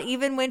 Not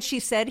even when she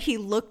said he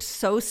looked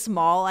so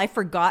small, I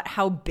forgot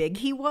how big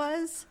he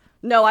was.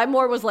 No, I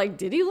more was like,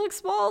 did he look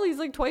small? He's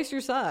like twice your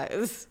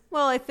size.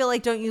 Well, I feel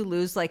like, don't you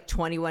lose like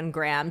 21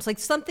 grams? Like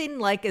something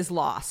like is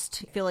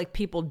lost. I feel like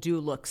people do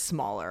look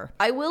smaller.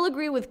 I will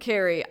agree with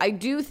Carrie. I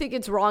do think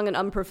it's wrong and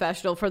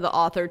unprofessional for the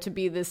author to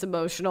be this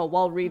emotional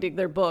while reading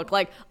their book.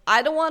 Like,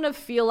 I don't want to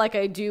feel like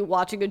I do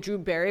watching a Drew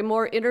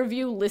Barrymore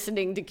interview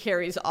listening to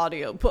Carrie's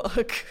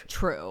audiobook.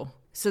 True.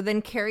 So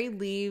then Carrie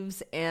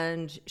leaves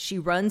and she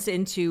runs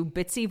into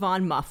Bitsy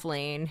Von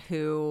Muffling,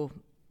 who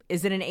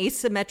is in an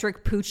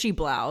asymmetric Poochie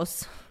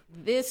blouse.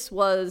 This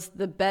was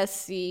the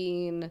best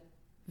scene.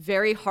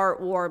 Very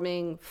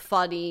heartwarming,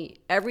 funny,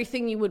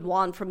 everything you would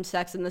want from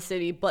Sex and the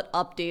City, but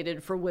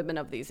updated for women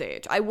of these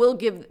age. I will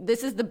give,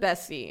 this is the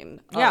best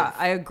scene. Yeah,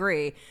 I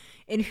agree.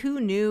 And who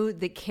knew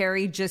that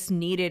Carrie just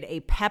needed a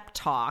pep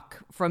talk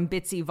from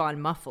Bitsy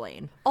Von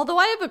Muffling? Although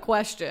I have a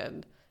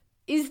question.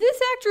 Is this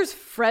actress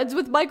friends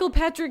with Michael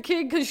Patrick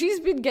King? Because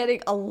she's been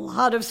getting a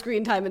lot of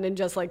screen time and in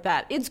Just Like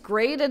That. It's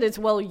great and it's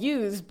well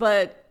used,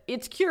 but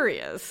it's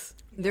curious.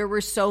 There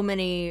were so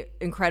many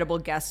incredible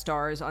guest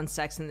stars on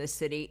Sex and the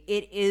City.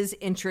 It is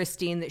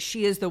interesting that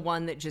she is the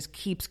one that just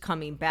keeps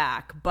coming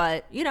back.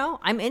 But, you know,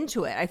 I'm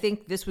into it. I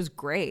think this was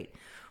great.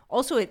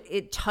 Also,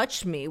 it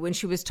touched me when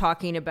she was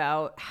talking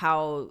about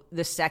how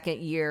the second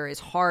year is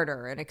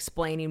harder and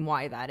explaining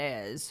why that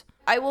is.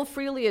 I will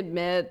freely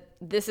admit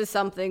this is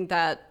something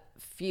that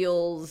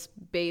feels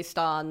based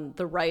on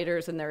the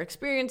writers and their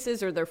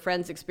experiences or their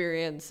friends'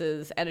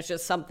 experiences, and it's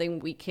just something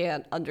we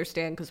can't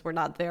understand because we're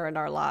not there in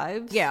our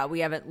lives. Yeah, we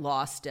haven't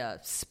lost a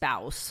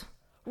spouse.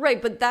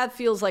 Right, but that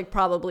feels like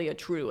probably a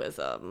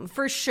truism.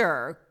 For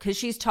sure, because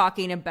she's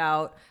talking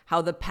about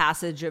how the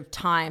passage of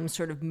time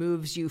sort of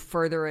moves you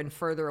further and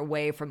further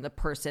away from the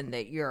person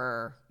that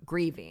you're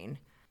grieving.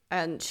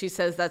 And she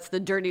says that's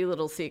the dirty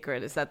little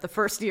secret, is that the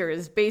first year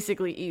is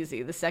basically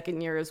easy. The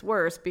second year is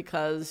worse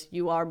because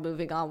you are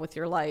moving on with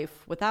your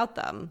life without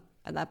them.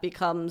 And that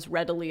becomes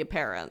readily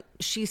apparent.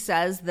 She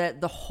says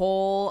that the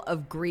hole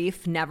of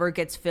grief never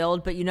gets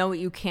filled, but you know what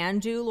you can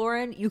do,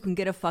 Lauren? You can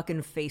get a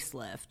fucking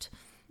facelift.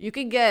 You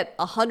could get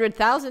a $100,000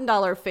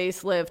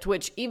 facelift,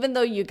 which even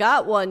though you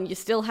got one, you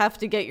still have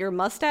to get your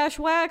mustache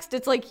waxed.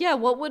 It's like, yeah,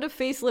 what would a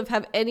facelift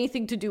have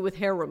anything to do with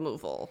hair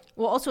removal?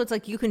 Well, also, it's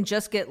like you can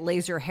just get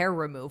laser hair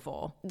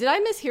removal. Did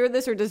I mishear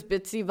this, or does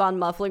Bitsy Von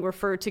Muffling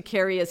refer to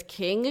Carrie as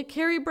King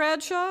Carrie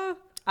Bradshaw?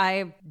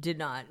 I did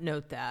not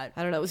note that.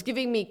 I don't know. It was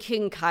giving me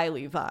King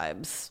Kylie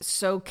vibes.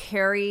 So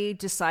Carrie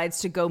decides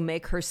to go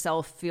make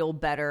herself feel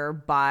better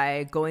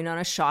by going on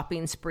a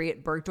shopping spree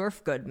at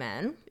Bergdorf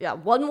Goodman. Yeah,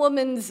 one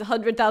woman's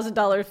 $100,000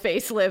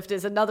 facelift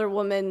is another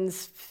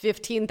woman's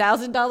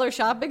 $15,000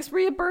 shopping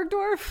spree at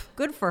Bergdorf.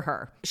 Good for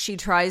her. She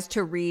tries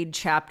to read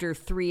chapter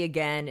 3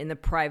 again in the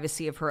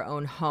privacy of her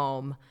own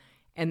home,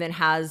 and then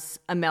has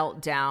a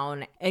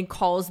meltdown and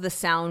calls the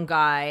sound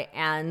guy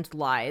and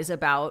lies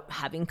about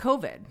having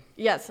COVID.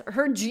 Yes,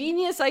 her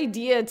genius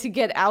idea to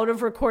get out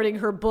of recording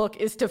her book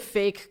is to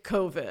fake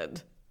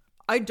COVID.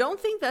 I don't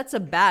think that's a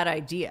bad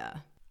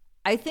idea.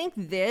 I think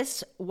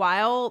this,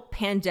 while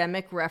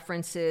pandemic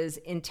references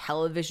in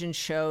television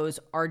shows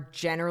are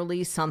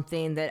generally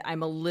something that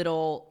I'm a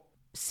little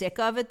sick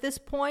of at this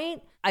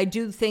point, I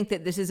do think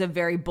that this is a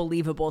very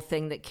believable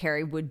thing that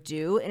Carrie would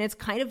do. And it's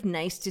kind of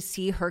nice to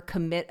see her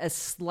commit a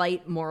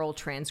slight moral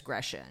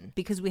transgression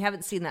because we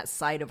haven't seen that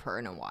side of her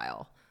in a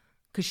while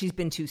because she's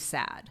been too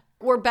sad.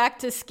 We're back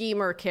to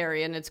schemer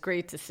Carrie, and it's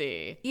great to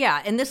see.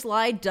 Yeah, and this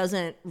lie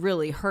doesn't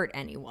really hurt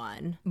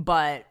anyone,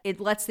 but it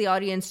lets the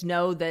audience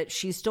know that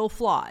she's still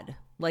flawed,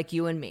 like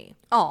you and me.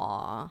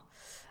 Aw.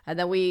 And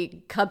then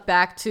we cut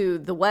back to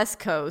the West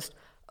Coast.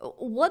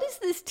 What is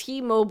this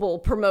T-Mobile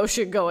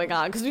promotion going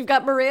on? Because we've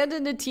got Miranda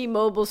in the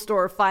T-Mobile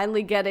store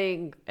finally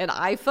getting an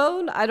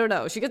iPhone. I don't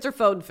know. She gets her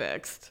phone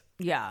fixed.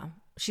 Yeah.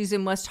 She's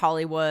in West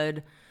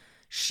Hollywood.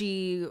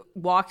 She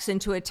walks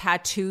into a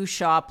tattoo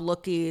shop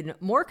looking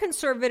more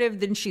conservative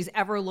than she's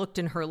ever looked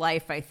in her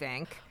life, I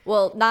think.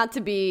 Well, not to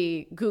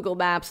be Google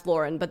Maps,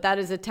 Lauren, but that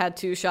is a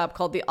tattoo shop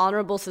called the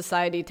Honorable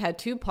Society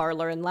Tattoo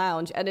Parlor and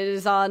Lounge, and it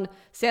is on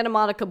Santa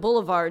Monica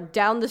Boulevard,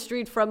 down the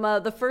street from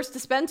the first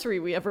dispensary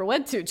we ever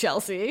went to,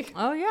 Chelsea.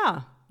 Oh,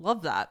 yeah.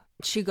 Love that.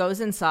 She goes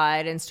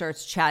inside and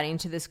starts chatting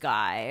to this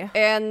guy.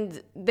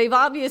 And they've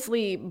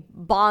obviously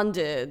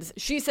bonded.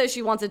 She says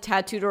she wants a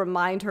tattoo to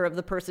remind her of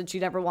the person she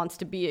never wants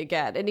to be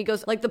again. And he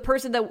goes, like the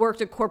person that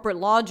worked a corporate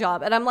law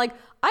job. And I'm like,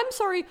 I'm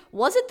sorry,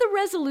 was it the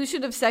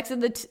resolution of Sex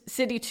and the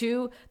City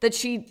 2 that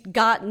she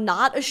got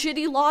not a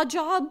shitty law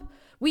job?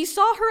 We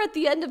saw her at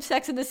the end of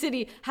Sex and the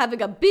City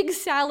having a big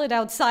salad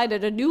outside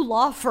at a new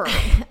law firm.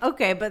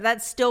 Okay, but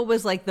that still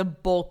was like the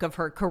bulk of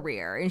her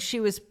career. And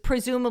she was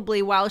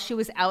presumably, while she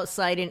was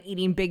outside and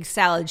eating big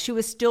salads, she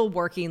was still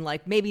working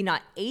like maybe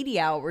not 80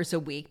 hours a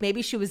week.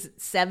 Maybe she was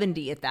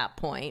 70 at that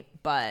point,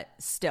 but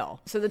still.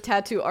 So the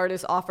tattoo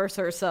artist offers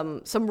her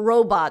some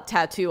robot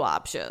tattoo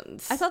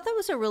options. I thought that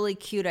was a really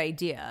cute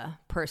idea,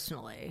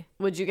 personally.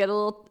 Would you get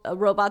a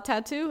robot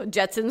tattoo? A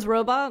Jetsons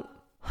robot?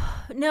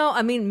 No,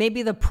 I mean,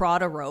 maybe the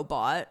Prada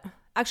robot.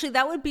 Actually,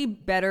 that would be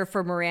better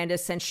for Miranda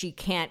since she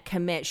can't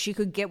commit. She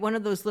could get one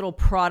of those little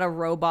Prada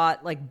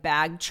robot like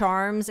bag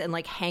charms and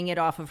like hang it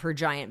off of her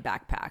giant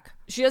backpack.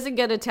 She doesn't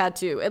get a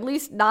tattoo, at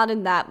least not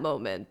in that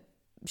moment.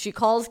 She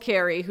calls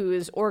Carrie, who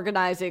is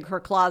organizing her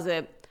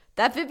closet.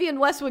 That Vivienne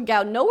Westwood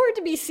gown, nowhere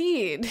to be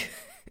seen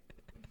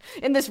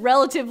in this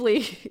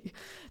relatively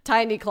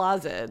tiny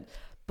closet.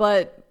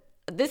 But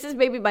this is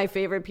maybe my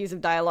favorite piece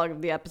of dialogue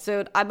of the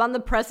episode. I'm on the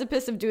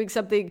precipice of doing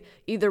something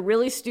either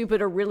really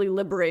stupid or really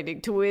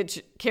liberating, to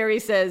which Carrie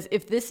says,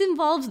 if this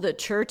involves the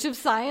Church of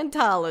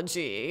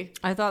Scientology.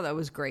 I thought that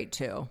was great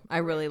too. I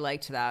really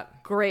liked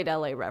that. Great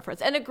LA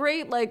reference. And a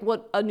great, like,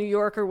 what a New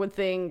Yorker would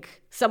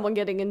think someone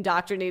getting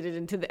indoctrinated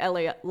into the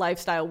LA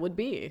lifestyle would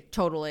be.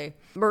 Totally.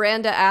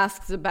 Miranda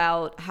asks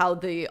about how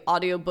the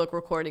audiobook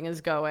recording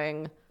is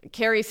going.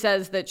 Carrie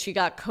says that she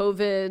got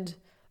COVID.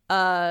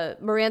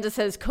 Miranda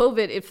says,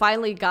 COVID, it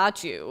finally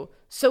got you.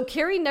 So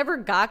Carrie never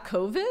got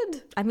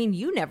COVID? I mean,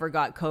 you never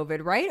got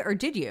COVID, right? Or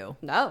did you?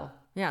 No.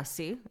 Yeah,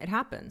 see? It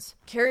happens.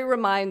 Carrie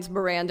reminds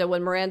Miranda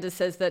when Miranda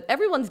says that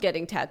everyone's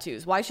getting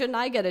tattoos. Why shouldn't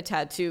I get a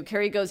tattoo?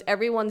 Carrie goes,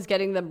 everyone's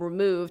getting them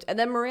removed. And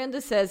then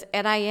Miranda says,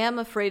 and I am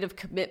afraid of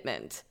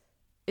commitment.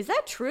 Is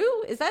that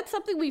true? Is that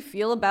something we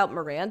feel about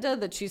Miranda,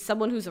 that she's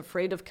someone who's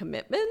afraid of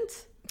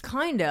commitment?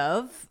 Kind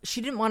of.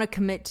 She didn't want to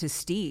commit to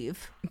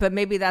Steve, but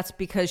maybe that's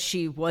because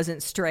she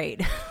wasn't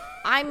straight.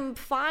 I'm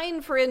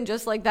fine for it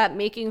just like that,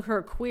 making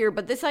her queer,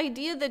 but this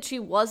idea that she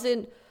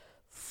wasn't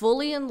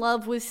fully in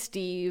love with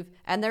Steve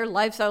and their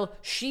lifestyle,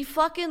 she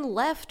fucking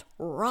left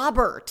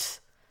Robert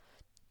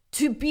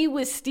to be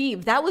with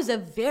Steve. That was a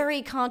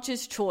very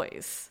conscious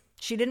choice.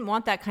 She didn't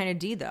want that kind of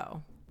D,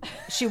 though.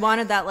 She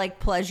wanted that, like,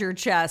 pleasure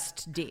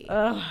chest D.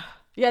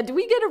 Yeah, do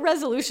we get a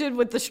resolution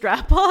with the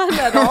strap-on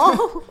at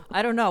all?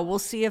 I don't know. We'll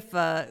see if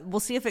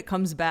it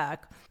comes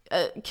back.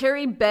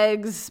 Carrie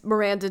begs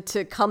Miranda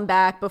to come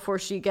back before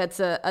she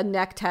gets a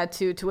neck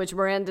tattoo, to which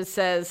Miranda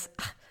says,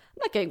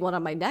 not getting one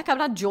on my neck. I'm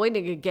not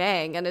joining a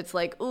gang. And it's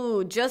like,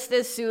 ooh, just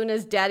as soon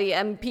as Daddy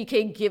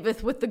MPK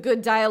giveth with the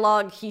good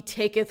dialogue, he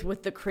taketh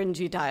with the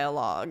cringy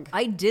dialogue.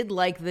 I did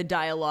like the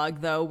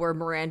dialogue, though, where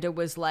Miranda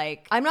was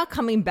like, I'm not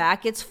coming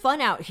back. It's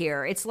fun out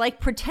here. It's like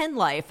pretend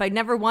life. I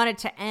never want it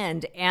to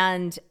end.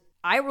 And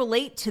I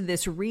relate to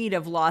this read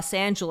of Los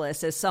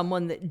Angeles as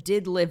someone that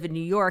did live in New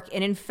York.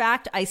 And in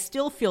fact, I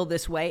still feel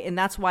this way. And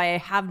that's why I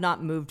have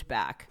not moved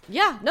back.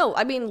 Yeah, no,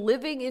 I mean,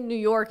 living in New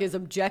York is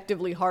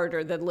objectively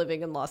harder than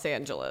living in Los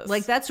Angeles.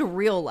 Like, that's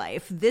real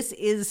life. This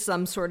is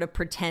some sort of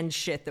pretend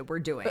shit that we're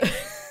doing.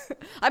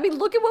 I mean,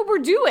 look at what we're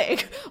doing.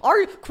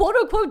 Our quote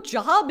unquote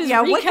job is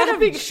what kind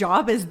recapping. of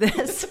job is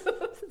this?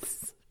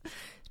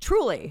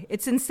 Truly,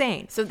 it's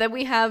insane. So then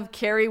we have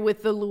Carrie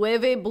with the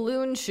Loewe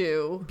balloon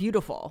shoe.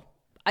 Beautiful.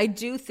 I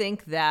do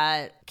think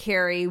that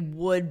Carrie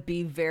would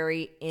be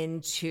very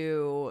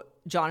into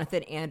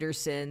Jonathan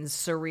Anderson's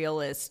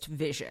surrealist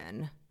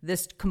vision.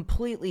 This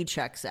completely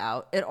checks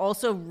out. It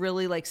also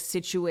really like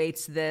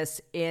situates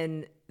this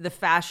in the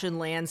fashion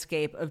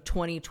landscape of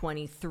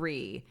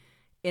 2023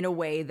 in a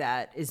way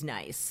that is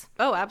nice.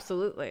 Oh,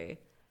 absolutely.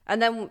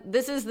 And then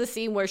this is the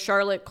scene where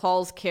Charlotte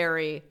calls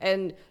Carrie,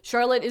 and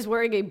Charlotte is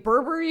wearing a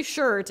Burberry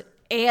shirt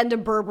and a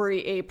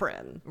Burberry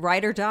apron.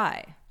 Ride or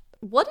die.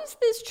 What is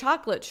this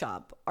chocolate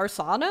shop?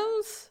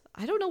 Arsanos?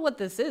 I don't know what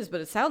this is,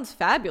 but it sounds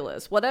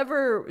fabulous.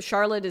 Whatever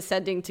Charlotte is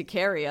sending to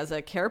Carrie as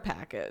a care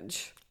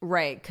package.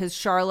 Right, because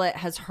Charlotte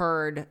has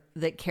heard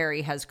that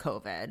Carrie has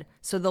COVID.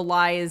 So the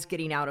lie is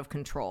getting out of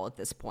control at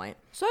this point.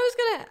 So I was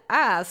going to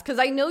ask, because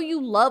I know you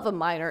love a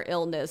minor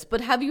illness, but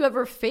have you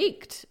ever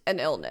faked an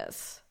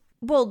illness?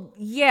 Well,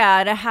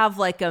 yeah, to have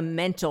like a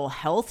mental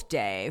health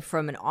day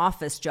from an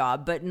office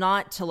job, but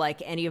not to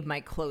like any of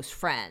my close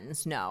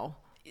friends, no.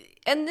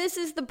 And this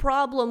is the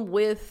problem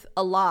with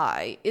a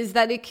lie, is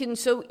that it can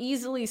so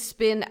easily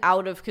spin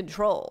out of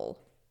control.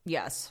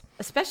 Yes.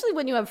 Especially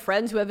when you have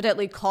friends who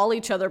evidently call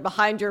each other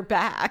behind your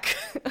back.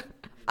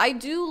 I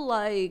do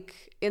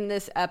like, in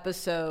this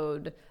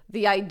episode,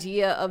 the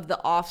idea of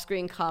the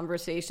off-screen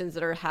conversations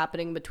that are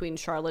happening between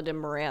Charlotte and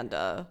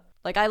Miranda.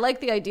 Like, I like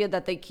the idea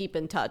that they keep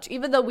in touch.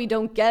 Even though we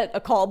don't get a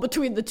call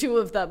between the two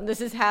of them, this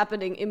is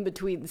happening in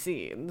between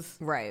scenes.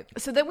 Right.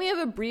 So then we have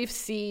a brief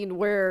scene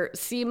where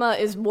Seema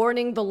is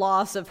mourning the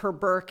loss of her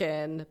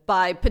Birkin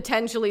by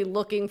potentially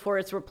looking for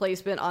its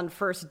replacement on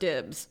First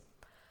Dibs.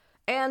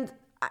 And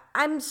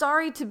I'm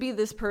sorry to be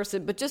this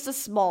person, but just a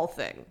small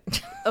thing.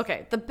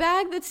 Okay, the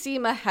bag that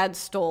Seema had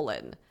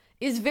stolen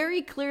is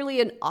very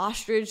clearly an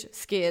ostrich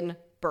skin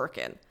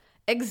Birkin.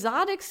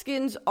 Exotic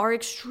skins are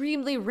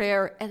extremely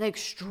rare and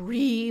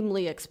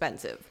extremely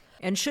expensive.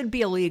 And should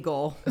be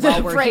illegal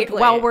while we're, Frankly.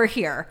 while we're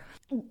here.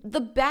 The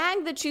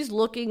bag that she's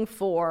looking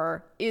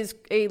for is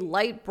a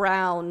light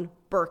brown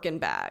Birkin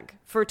bag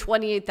for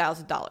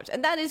 $28,000.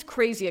 And that is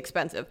crazy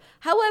expensive.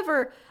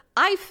 However,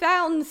 I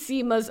found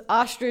Seema's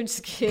ostrich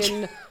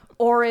skin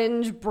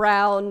orange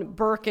brown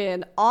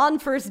Birkin on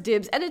First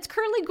Dibs, and it's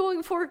currently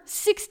going for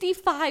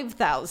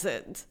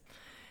 $65,000.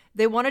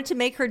 They wanted to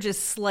make her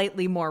just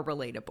slightly more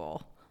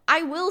relatable.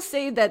 I will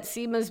say that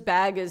Seema's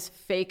bag is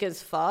fake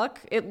as fuck.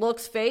 It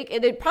looks fake,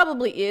 and it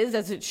probably is,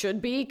 as it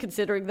should be,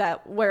 considering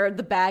that where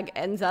the bag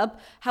ends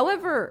up.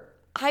 However,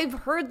 I've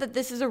heard that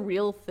this is a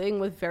real thing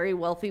with very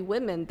wealthy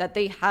women, that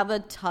they have a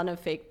ton of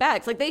fake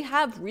bags. Like, they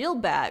have real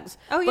bags.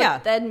 Oh, yeah.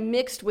 But then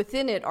mixed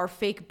within it are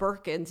fake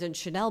Birkins and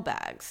Chanel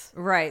bags.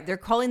 Right. They're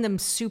calling them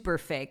super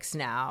fakes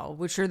now,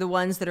 which are the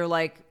ones that are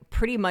like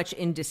pretty much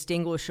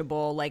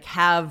indistinguishable, like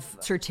have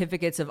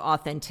certificates of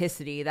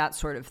authenticity, that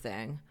sort of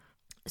thing.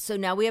 So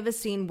now we have a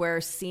scene where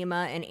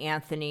Seema and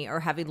Anthony are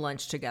having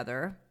lunch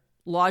together.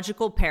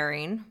 Logical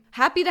pairing.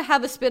 Happy to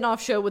have a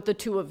spin-off show with the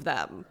two of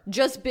them,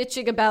 just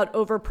bitching about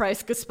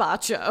overpriced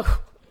gazpacho.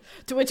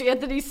 To which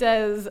Anthony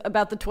says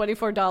about the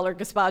 $24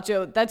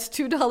 gazpacho, that's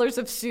 $2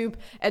 of soup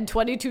and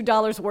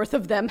 $22 worth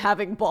of them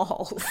having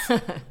balls.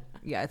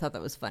 Yeah, I thought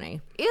that was funny.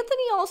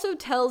 Anthony also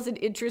tells an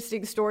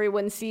interesting story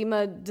when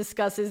Seema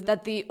discusses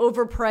that the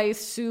overpriced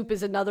soup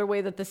is another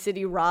way that the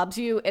city robs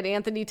you, and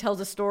Anthony tells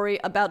a story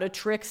about a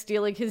trick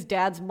stealing his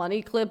dad's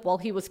money clip while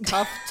he was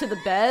cuffed to the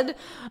bed.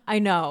 I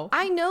know.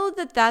 I know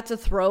that that's a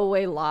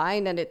throwaway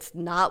line and it's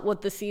not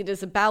what the scene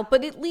is about,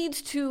 but it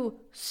leads to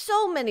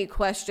so many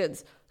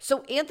questions.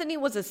 So Anthony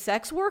was a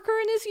sex worker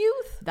in his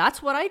youth?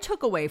 That's what I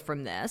took away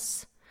from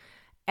this.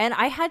 And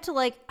I had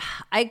to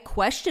I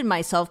questioned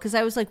myself because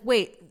I was like,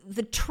 wait,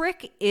 the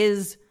trick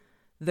is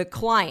the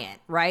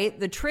client, right?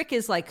 The trick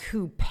is like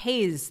who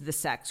pays the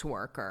sex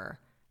worker.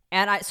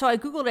 And so I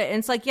Googled it and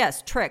it's like,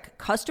 yes, trick.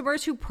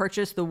 Customers who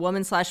purchase the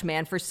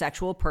woman/man for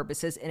sexual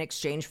purposes in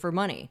exchange for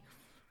money.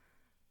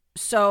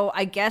 So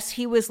I guess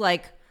he was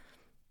like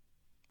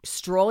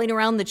strolling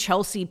around the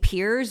Chelsea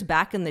piers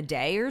back in the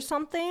day or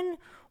something.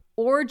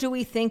 Or do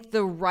we think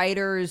the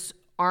writers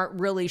aren't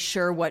really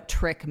sure what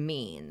trick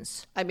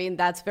means? I mean,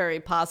 that's very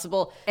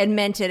possible. And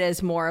meant it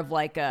as more of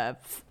like a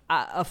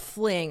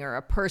fling or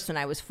a person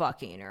I was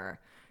fucking or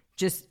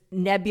just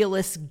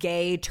nebulous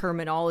gay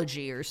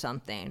terminology or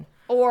something.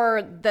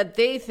 Or that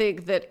they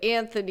think that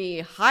Anthony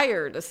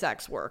hired a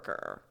sex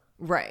worker.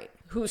 Right.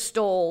 who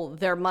stole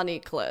their money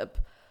clip.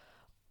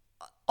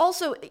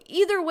 Also,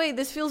 either way,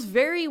 this feels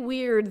very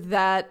weird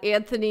that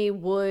Anthony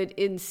would,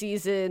 in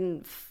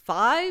season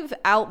 5,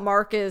 out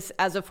Marcus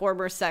as a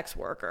former sex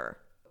worker.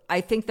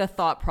 I think the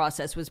thought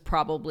process was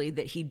probably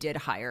that he did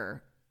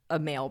hire a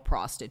male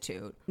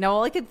prostitute. Now,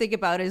 all I can think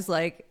about is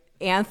like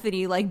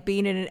Anthony like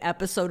being in an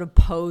episode of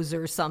Pose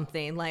or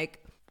something.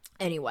 Like,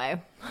 anyway.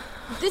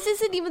 This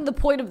isn't even the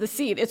point of the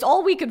scene. It's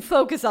all we can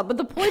focus on. But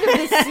the point of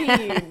this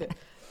scene,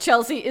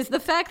 Chelsea, is the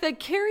fact that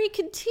Carrie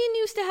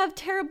continues to have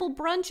terrible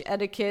brunch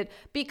etiquette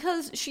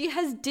because she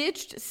has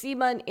ditched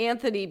Seema and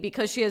Anthony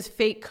because she has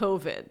fake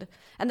COVID.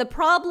 And the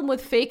problem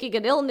with faking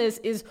an illness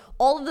is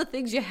all of the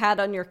things you had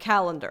on your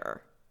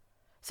calendar.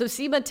 So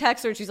Seema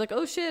texts her and she's like,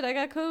 oh shit, I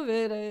got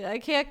COVID. I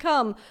can't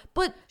come.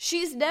 But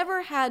she's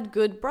never had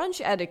good brunch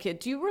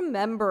etiquette. Do you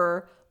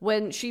remember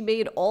when she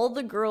made all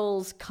the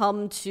girls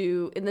come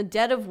to, in the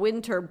dead of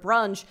winter,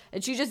 brunch,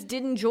 and she just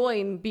didn't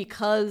join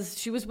because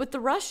she was with the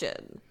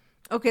Russian?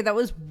 Okay, that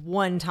was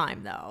one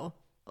time though.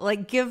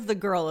 Like, give the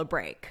girl a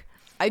break.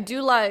 I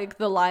do like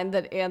the line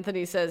that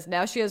Anthony says,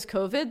 now she has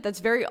COVID. That's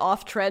very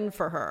off trend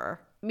for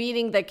her.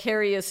 Meaning that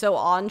Carrie is so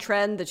on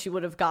trend that she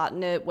would have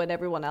gotten it when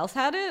everyone else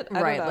had it?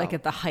 I don't know. Like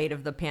at the height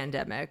of the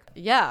pandemic.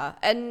 Yeah,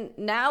 and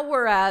now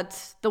we're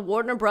at the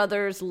Warner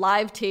Brothers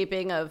live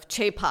taping of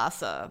Che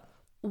Pasa.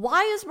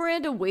 Why is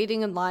Miranda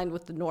waiting in line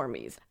with the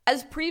normies?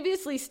 As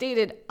previously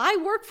stated, I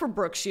worked for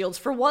Brooke Shields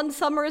for one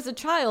summer as a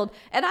child,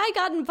 and I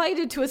got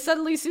invited to a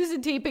Suddenly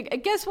Susan taping,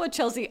 and guess what,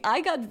 Chelsea?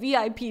 I got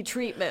VIP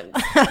treatment.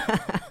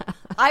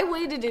 I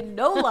waited in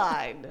no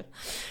line.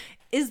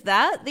 Is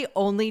that the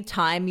only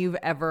time you've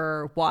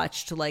ever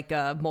watched like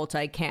a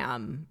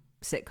multicam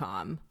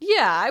sitcom?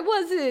 Yeah, I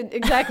wasn't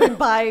exactly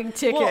buying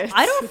tickets. Well,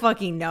 I don't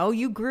fucking know.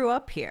 You grew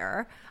up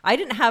here. I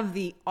didn't have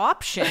the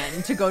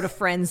option to go to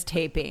Friends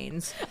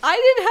tapings.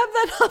 I didn't have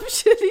that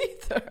option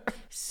either.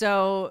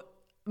 So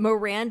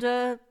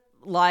Miranda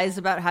lies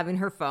about having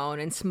her phone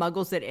and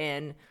smuggles it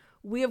in.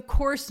 We, of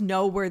course,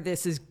 know where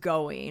this is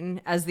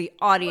going as the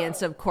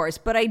audience, of course,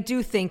 but I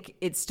do think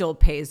it still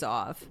pays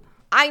off.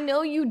 I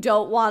know you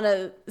don't want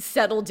to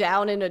settle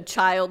down in a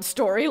child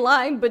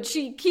storyline, but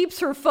she keeps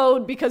her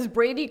phone because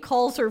Brady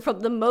calls her from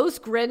the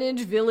most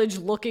Greenwich Village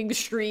looking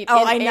street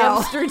in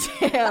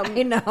Amsterdam.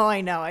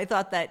 I know. I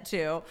thought that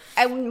too.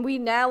 And we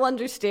now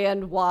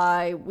understand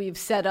why we've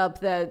set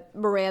up that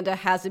Miranda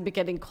hasn't been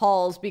getting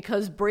calls,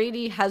 because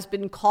Brady has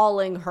been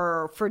calling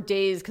her for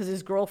days because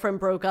his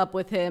girlfriend broke up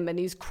with him and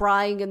he's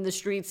crying in the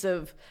streets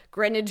of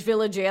Greenwich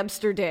Village,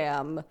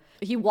 Amsterdam.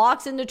 He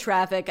walks into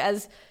traffic,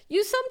 as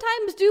you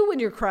sometimes do when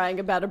you're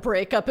crying about a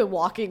breakup and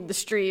walking the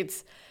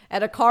streets,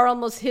 and a car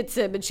almost hits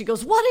him, and she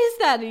goes, what is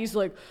that? And he's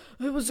like,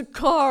 it was a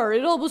car.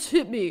 It almost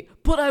hit me,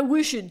 but I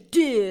wish it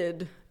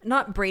did.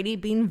 Not Brady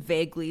being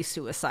vaguely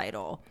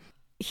suicidal.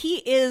 He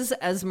is,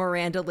 as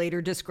Miranda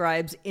later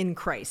describes, in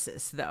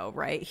crisis, though,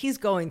 right? He's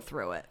going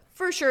through it.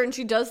 For sure, and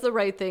she does the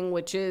right thing,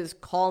 which is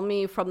call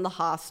me from the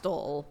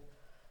hostel.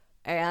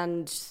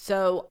 And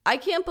so I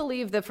can't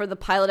believe that for the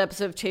pilot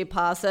episode of Che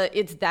Pasa,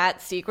 it's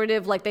that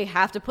secretive. Like, they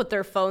have to put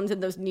their phones in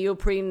those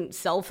neoprene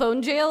cell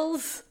phone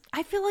jails.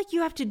 I feel like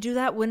you have to do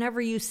that whenever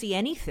you see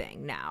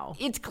anything now.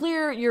 It's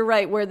clear, you're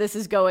right, where this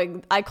is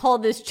going. I call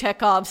this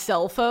Chekhov's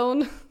cell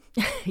phone.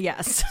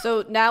 Yes.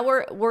 So now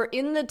we're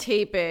in the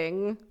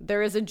taping.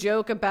 There is a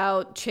joke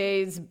about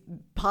Che's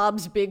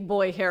Bob's Big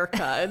Boy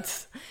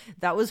haircut.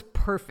 That was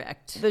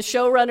perfect. The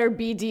showrunner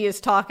BD is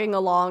talking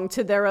along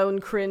to their own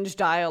cringe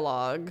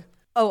dialogue.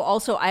 Oh,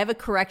 also, I have a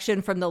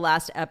correction from the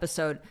last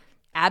episode.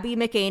 Abby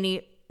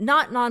McAney,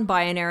 not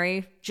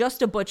non-binary,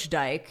 just a butch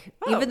dyke.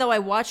 Oh. Even though I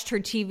watched her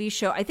TV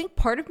show, I think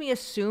part of me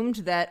assumed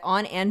that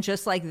on And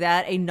Just Like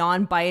That, a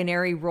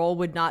non-binary role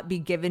would not be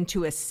given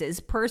to a cis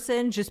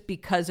person just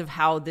because of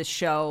how this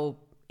show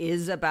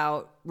is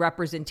about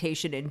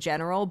representation in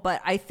general.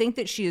 But I think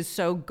that she is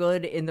so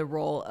good in the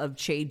role of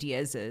Che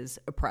Diaz's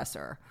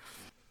oppressor.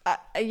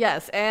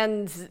 Yes,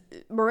 and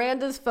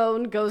Miranda's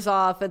phone goes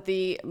off at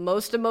the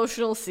most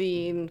emotional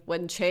scene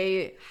when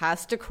Che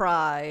has to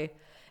cry.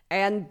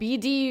 And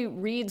BD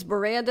reads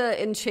Miranda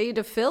and Che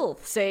to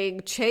filth,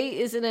 saying Che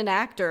isn't an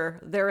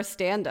actor, they're a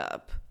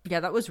stand-up.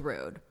 Yeah, that was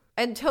rude.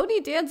 And Tony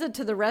Danza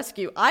to the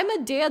rescue. I'm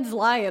a Dan's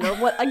lion, or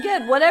what?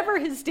 Again, whatever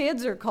his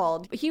stands are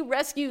called. He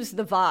rescues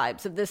the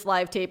vibes of this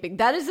live taping.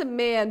 That is a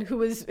man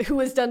who has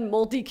done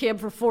multicam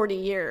for 40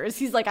 years.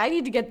 He's like, I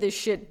need to get this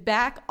shit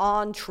back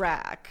on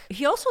track.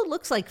 He also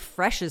looks like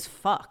fresh as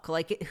fuck.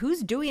 Like,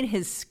 who's doing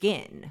his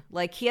skin?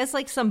 Like, he has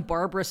like some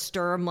Barbara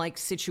Sturm like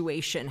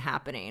situation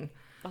happening.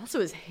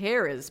 Also, his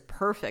hair is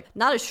perfect.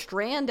 Not a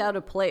strand out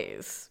of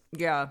place.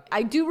 Yeah.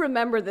 I do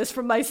remember this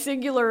from my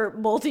singular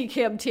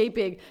multicam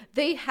taping.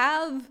 They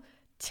have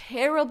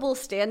terrible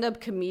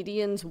stand-up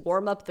comedians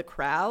warm up the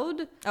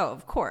crowd. Oh,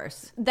 of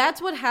course. That's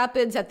what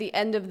happens at the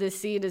end of this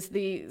scene, is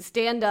the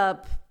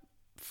stand-up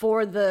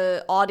for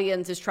the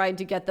audience is trying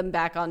to get them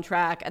back on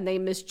track, and they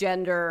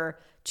misgender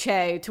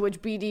Che, to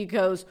which BD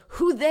goes,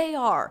 who they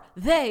are.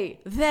 They.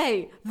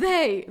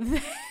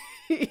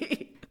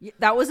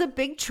 That was a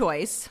big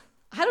choice.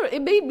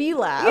 It made me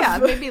laugh. Yeah,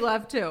 it made me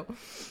laugh too.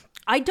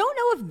 I don't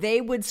know if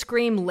they would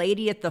scream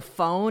lady at the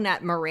phone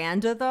at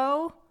Miranda,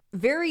 though.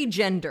 Very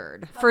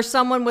gendered for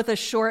someone with a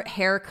short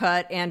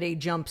haircut and a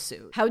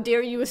jumpsuit. How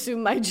dare you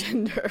assume my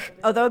gender?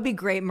 Oh, that would be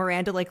great.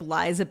 Miranda like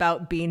lies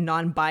about being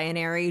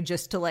non-binary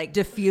just to like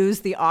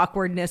diffuse the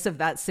awkwardness of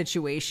that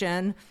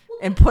situation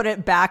and put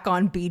it back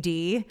on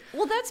BD.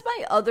 Well, that's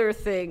my other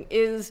thing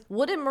is,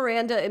 wouldn't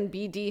Miranda and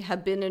BD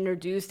have been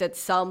introduced at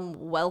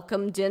some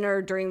welcome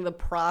dinner during the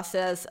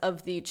process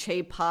of the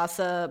Che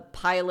Pasa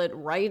pilot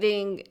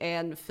writing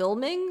and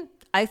filming?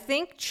 I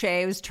think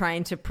Che was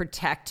trying to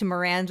protect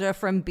Miranda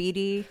from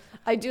BD.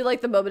 I do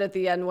like the moment at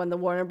the end when the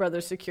Warner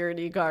Brothers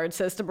security guard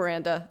says to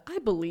Miranda, I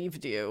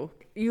believed you.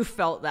 You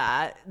felt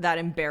that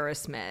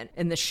embarrassment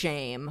and the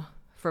shame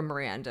from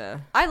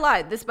Miranda. I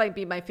lied. This might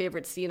be my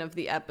favorite scene of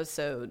the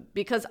episode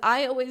because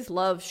I always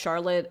love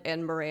Charlotte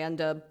and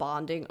Miranda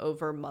bonding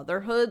over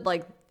motherhood.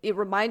 Like, it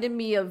reminded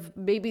me of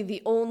maybe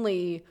the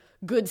only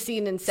good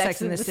scene in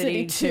Sex and the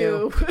City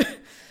 2.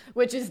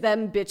 Which is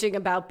them bitching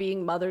about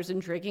being mothers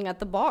and drinking at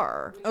the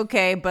bar.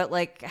 Okay, but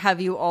like, have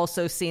you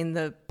also seen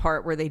the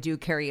part where they do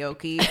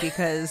karaoke?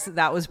 Because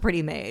that was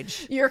pretty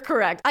mage. You're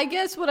correct. I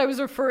guess what I was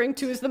referring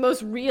to is the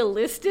most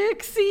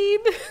realistic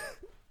scene.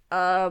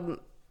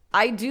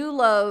 I do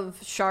love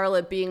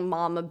Charlotte being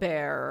Mama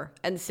Bear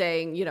and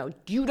saying, you know,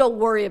 you don't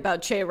worry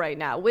about Che right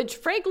now, which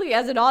frankly,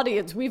 as an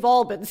audience, we've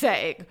all been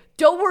saying.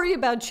 Don't worry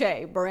about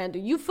Che, Miranda.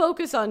 You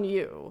focus on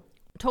you.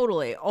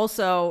 Totally.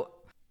 Also,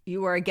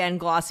 you are again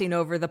glossing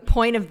over the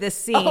point of this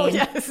scene. Oh,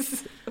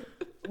 yes.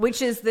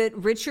 Which is that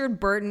Richard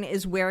Burton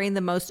is wearing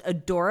the most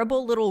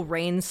adorable little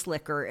rain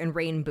slicker and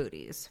rain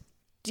booties.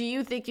 Do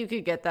you think you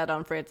could get that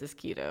on Francis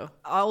Quito?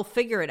 I'll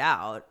figure it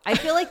out. I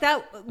feel like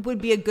that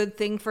would be a good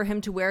thing for him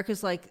to wear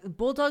because, like,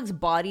 Bulldog's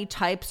body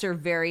types are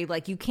very,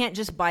 like, you can't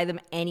just buy them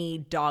any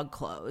dog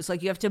clothes.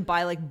 Like, you have to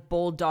buy, like,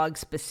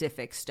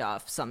 Bulldog-specific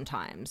stuff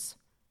sometimes.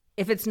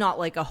 If it's not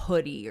like a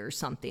hoodie or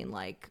something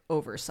like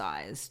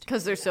oversized.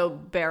 Because they're so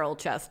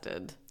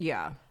barrel-chested.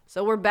 Yeah.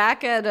 So we're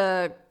back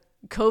at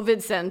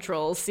COVID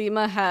Central.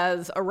 Seema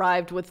has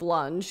arrived with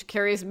lunch.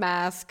 Carrie's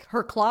mask,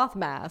 her cloth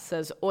mask,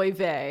 says oy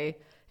vey.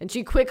 And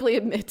she quickly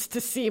admits to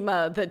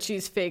Seema that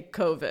she's fake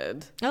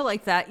COVID. I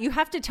like that. You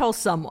have to tell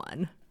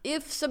someone.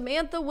 If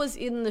Samantha was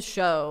in the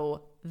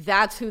show,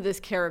 that's who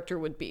this character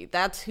would be.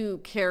 That's who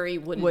Carrie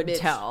would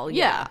tell.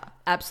 Yeah,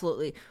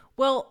 absolutely.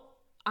 Well,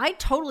 I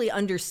totally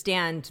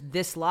understand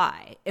this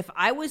lie. If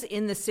I was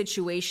in the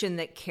situation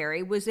that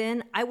Carrie was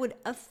in, I would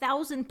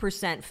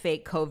 1,000%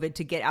 fake COVID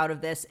to get out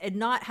of this and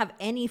not have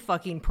any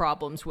fucking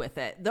problems with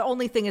it. The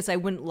only thing is I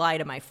wouldn't lie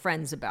to my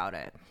friends about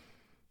it.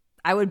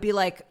 I would be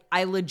like,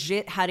 I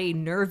legit had a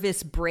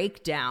nervous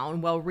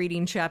breakdown while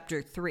reading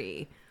chapter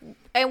 3.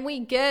 And we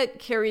get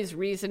Carrie's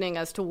reasoning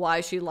as to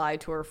why she lied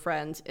to her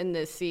friends in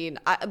this scene.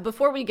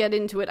 Before we get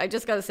into it, I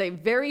just got to say,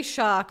 very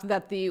shocked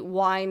that the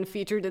wine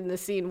featured in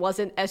this scene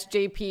wasn't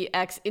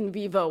SJPX in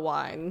vivo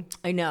wine.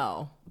 I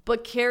know.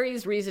 But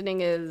Carrie's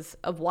reasoning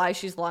of why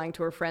she's lying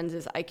to her friends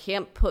is, I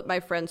can't put my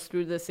friends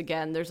through this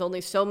again. There's only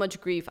so much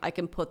grief I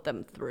can put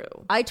them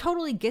through. I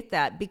totally get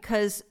that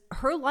because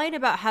her line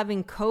about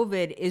having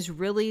COVID is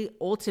really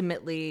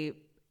ultimately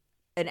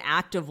an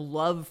act of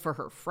love for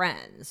her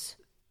friends.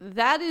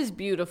 That is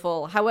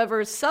beautiful.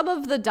 However, some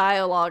of the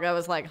dialogue, I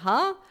was like,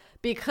 huh?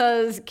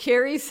 Because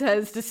Carrie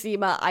says to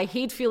Seema, I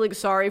hate feeling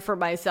sorry for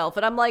myself.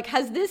 And I'm like,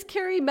 has this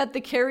Carrie met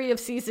the Carrie of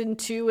season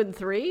 2 and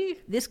 3?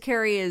 This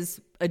Carrie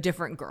is a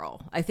different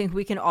girl. I think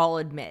we can all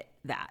admit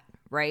that,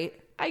 right?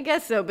 I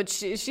guess so, but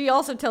she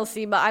also tells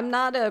Seema, I'm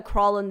not a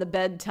crawl in the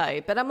bed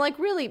type. And I'm like,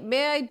 really,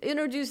 may I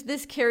introduce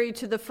this Carrie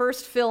to the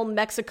first film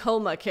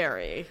Mexicoma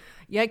Carrie?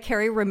 Yeah,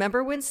 Carrie,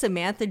 remember when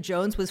Samantha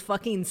Jones was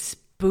fucking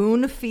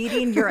spoon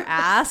feeding your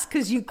ass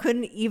because you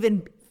couldn't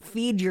even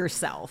feed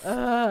yourself?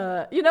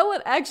 You know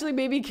what? Actually,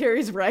 maybe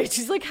Carrie's right.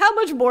 She's like, how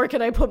much more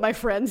can I put my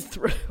friends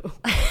through?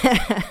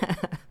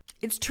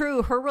 It's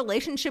true. Her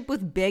relationship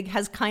with Big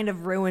has kind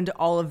of ruined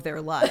all of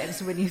their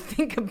lives when you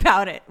think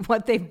about it,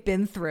 what they've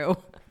been through.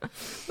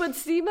 But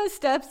Seema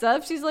steps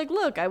up. She's like,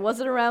 look, I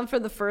wasn't around for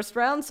the first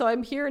round, so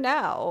I'm here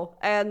now.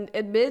 And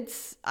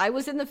admits, I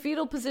was in the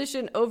fetal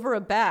position over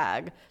a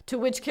bag, to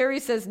which Carrie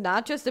says,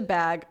 not just a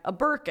bag, a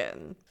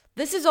Birkin.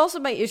 This is also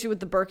my issue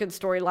with the Birkin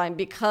storyline,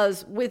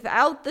 because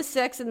without the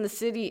Sex and the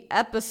City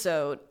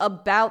episode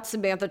about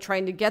Samantha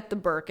trying to get the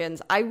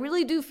Birkins, I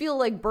really do feel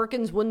like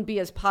Birkins wouldn't be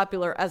as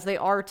popular as they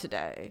are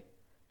today.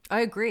 I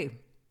agree.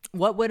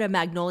 What would a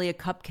Magnolia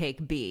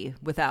cupcake be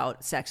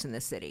without Sex and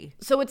the City?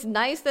 So it's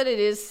nice that it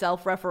is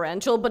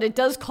self-referential, but it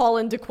does call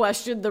into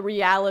question the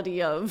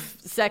reality of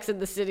Sex and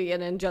the City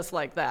and Just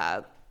Like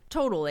That.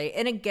 Totally.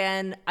 And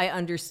again, I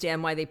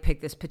understand why they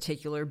picked this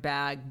particular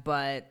bag,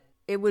 but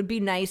it would be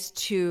nice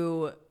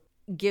to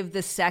give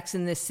the Sex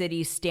and the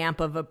City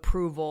stamp of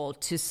approval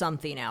to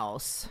something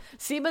else.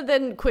 Seema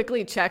then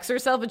quickly checks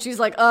herself and she's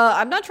like,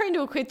 I'm not trying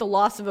to equate the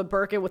loss of a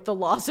Birkin with the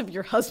loss of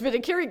your husband.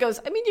 And Carrie goes,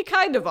 I mean, you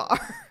kind of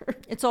are.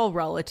 It's all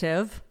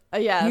relative.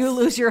 Yes. You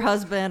lose your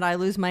husband, I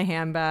lose my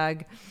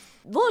handbag.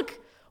 Look,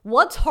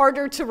 what's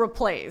harder to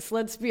replace?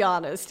 Let's be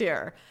honest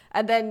here.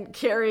 And then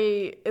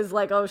Carrie is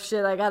like, oh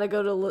shit, I gotta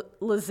go to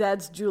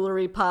Lizette's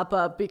jewelry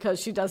pop-up because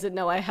she doesn't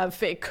know I have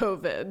fake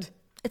COVID.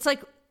 It's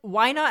like,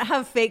 why not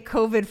have fake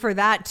COVID for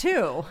that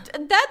too?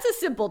 That's a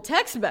simple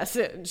text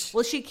message.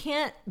 Well, she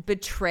can't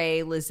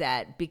betray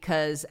Lizette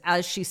because,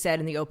 as she said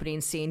in the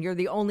opening scene, you're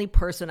the only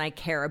person I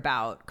care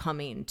about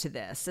coming to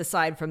this,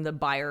 aside from the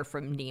buyer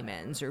from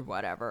Neiman's or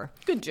whatever.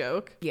 Good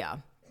joke. Yeah.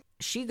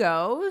 She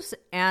goes,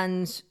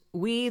 and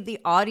we, the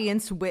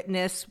audience,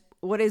 witness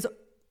what is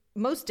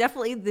most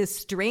definitely the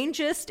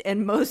strangest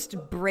and most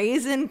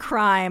brazen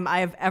crime I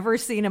have ever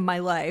seen in my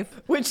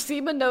life. Which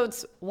Seema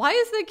notes, why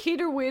is the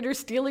cater waiter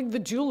stealing the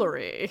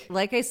jewelry?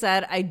 Like I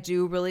said, I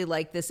do really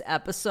like this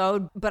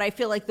episode, but I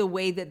feel like the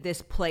way that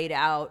this played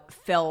out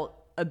felt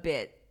a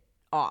bit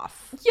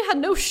off. Yeah,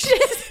 no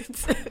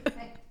shit.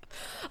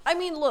 I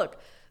mean, look,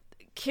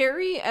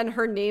 Carrie and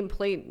her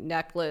nameplate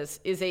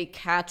necklace is a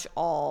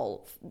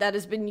catch-all that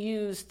has been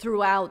used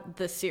throughout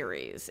the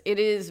series. It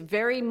is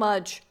very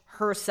much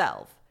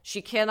herself.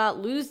 She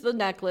cannot lose the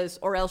necklace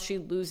or else she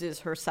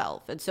loses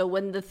herself. And so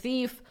when the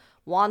thief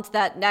wants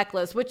that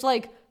necklace, which,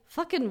 like,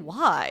 fucking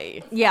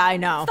why? Yeah, I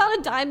know. It's not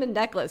a diamond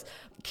necklace.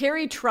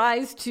 Carrie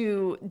tries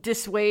to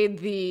dissuade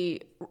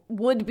the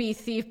would-be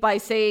thief by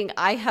saying,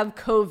 I have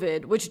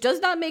COVID, which does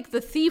not make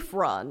the thief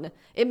run.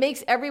 It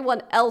makes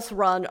everyone else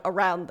run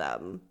around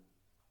them.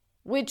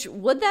 Which,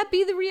 would that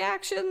be the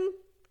reaction?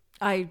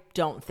 I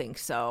don't think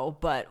so,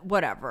 but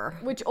whatever.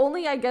 Which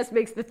only, I guess,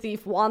 makes the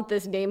thief want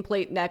this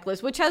nameplate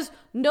necklace, which has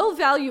no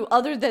value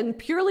other than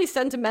purely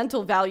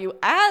sentimental value,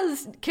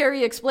 as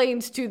Carrie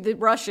explains to the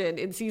Russian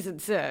in season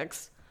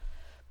 6.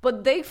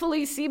 But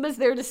thankfully, Seema's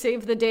there to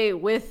save the day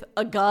with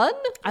a gun?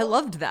 I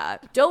loved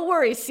that. Don't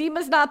worry,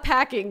 Seema's not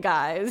packing,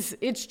 guys.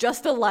 It's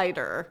just a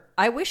lighter.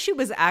 I wish she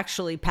was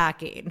actually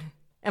packing.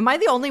 Am I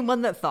the only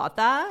one that thought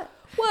that?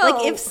 Well,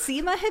 like, if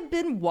Seema had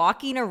been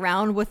walking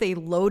around with a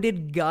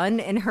loaded gun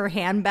in her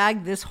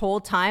handbag this whole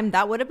time,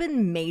 that would have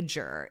been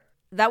major.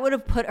 That would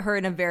have put her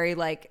in a very,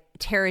 like,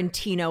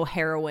 Tarantino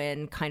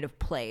heroine kind of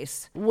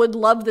place. Would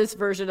love this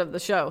version of the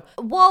show.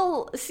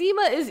 While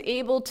Seema is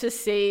able to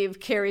save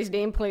Carrie's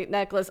nameplate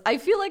necklace, I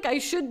feel like I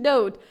should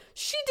note,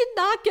 she did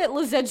not get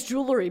Lizette's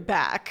jewelry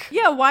back.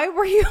 Yeah, why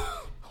were you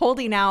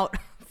holding out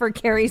for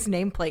Carrie's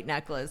nameplate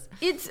necklace?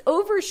 It's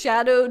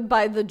overshadowed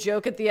by the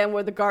joke at the end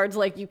where the guard's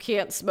like, you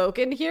can't smoke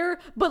in here.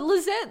 But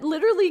Lizette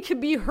literally can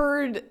be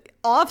heard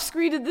off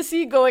screen in the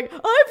scene going,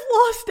 I've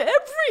lost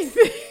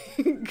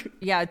everything.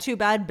 Yeah, too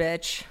bad,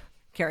 bitch.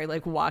 Carrie,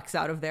 like, walks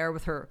out of there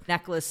with her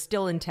necklace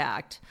still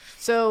intact.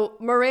 So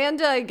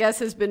Miranda, I guess,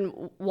 has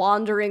been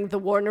wandering the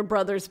Warner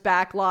Brothers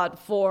backlot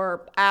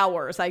for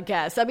hours, I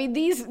guess. I mean,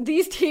 these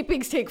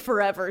tapings take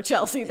forever,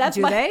 Chelsea. That's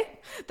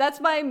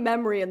my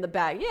memory in the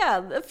bag.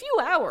 Yeah, a few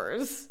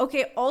hours.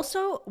 Okay,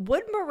 also,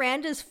 would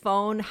Miranda's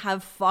phone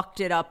have fucked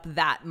it up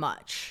that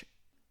much?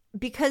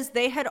 Because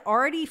they had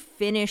already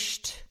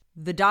finished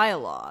the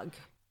dialogue.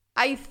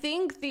 I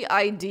think the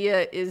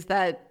idea is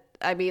that,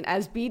 I mean,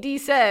 as BD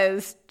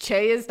says,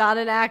 Che is not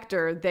an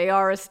actor. They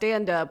are a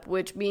stand-up,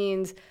 which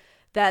means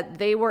that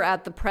they were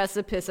at the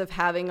precipice of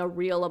having a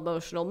real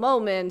emotional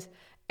moment,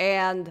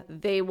 and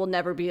they will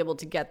never be able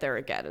to get there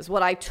again, is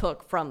what I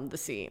took from the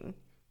scene.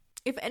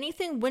 If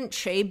anything, wouldn't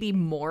Che be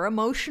more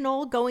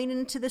emotional going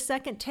into the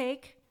second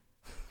take?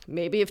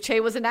 Maybe if Che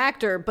was an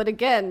actor, but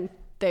again,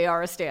 they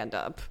are a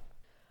stand-up.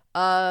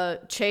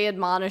 Che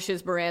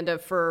admonishes Miranda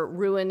for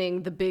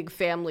ruining the big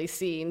family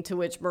scene, to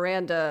which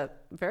Miranda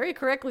very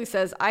correctly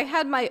says, I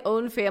had my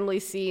own family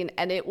scene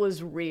and it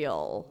was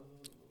real.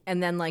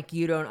 And then, like,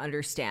 you don't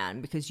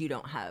understand because you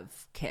don't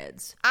have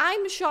kids.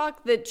 I'm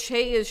shocked that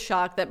Che is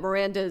shocked that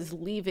Miranda is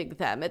leaving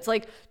them. It's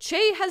like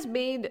Che has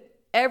made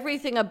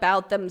everything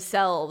about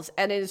themselves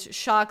and is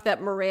shocked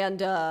that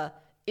Miranda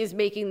is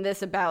making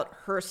this about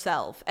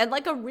herself and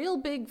like a real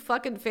big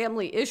fucking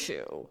family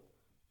issue.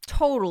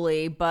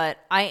 Totally, but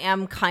I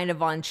am kind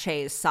of on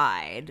Che's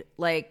side.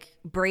 Like,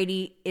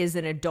 Brady is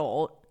an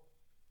adult.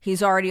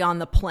 He's already on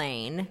the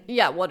plane.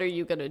 Yeah, what are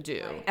you gonna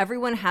do?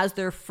 Everyone has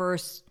their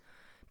first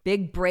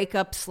big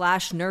breakup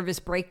 / nervous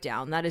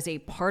breakdown. That is a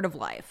part of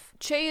life.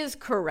 Che is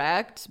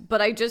correct,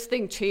 but I just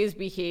think Che's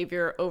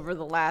behavior over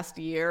the last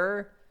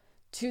year,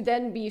 to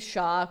then be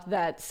shocked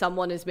that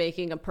someone is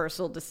making a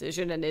personal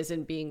decision and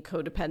isn't being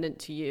codependent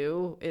to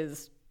you,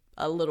 is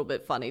a little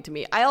bit funny to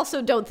me. I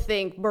also don't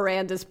think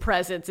Miranda's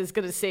presence is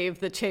going to save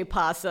the Che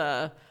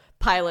Pasa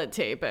pilot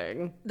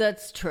taping.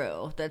 That's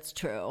true. That's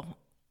true.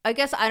 I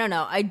guess, I don't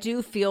know. I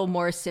do feel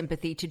more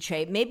sympathy to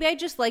Che. Maybe I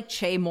just like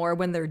Che more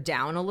when they're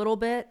down a little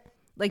bit.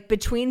 Like,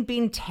 between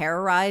being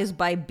terrorized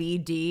by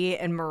BD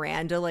and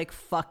Miranda, like,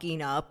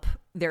 fucking up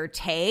their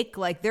take,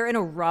 like, they're in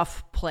a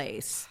rough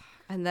place.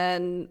 And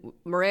then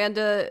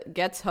Miranda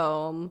gets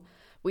home.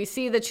 We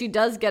see that she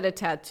does get a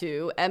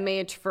tattoo,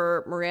 MH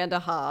for Miranda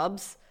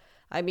Hobbs.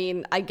 I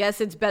mean, I guess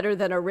it's better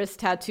than a wrist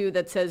tattoo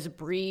that says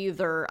breathe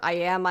or I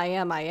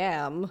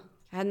am.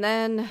 And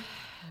then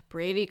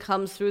Brady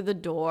comes through the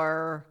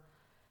door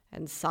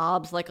and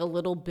sobs like a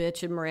little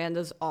bitch in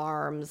Miranda's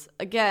arms.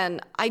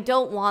 Again, I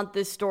don't want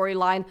this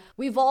storyline.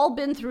 We've all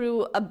been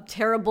through a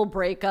terrible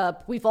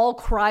breakup. We've all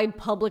cried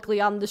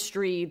publicly on the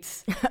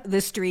streets.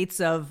 The streets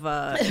of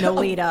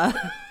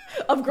Nolita.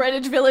 Of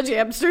Greenwich Village,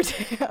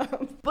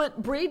 Amsterdam.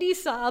 But Brady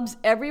sobs,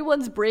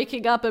 everyone's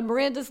breaking up, and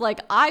Miranda's like,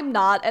 I'm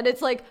not. And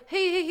it's like,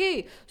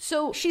 hey.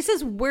 So She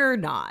says, we're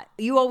not.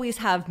 You always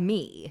have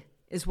me,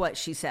 is what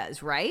she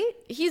says, right?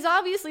 he's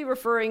obviously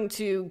referring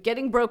to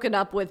getting broken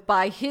up with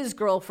by his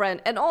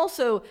girlfriend. And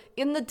also,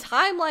 in the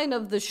timeline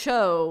of the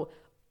show,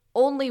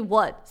 only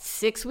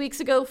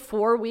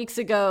 4 weeks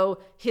ago,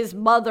 his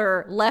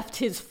mother left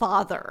his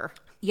father.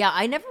 Yeah,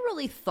 I never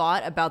really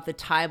thought about the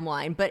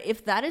timeline, but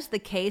if that is the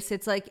case,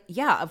 it's like,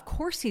 yeah, of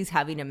course he's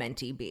having a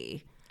mentee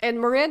B. And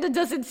Miranda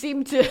doesn't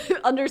seem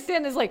to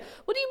understand. Is like,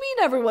 what do you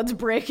mean everyone's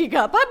breaking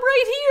up? I'm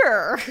right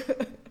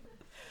here.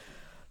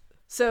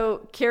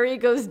 So Carrie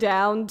goes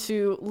down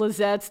to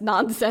Lizette's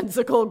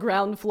nonsensical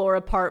ground floor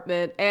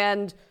apartment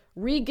and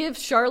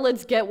re-gives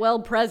Charlotte's get well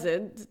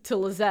present to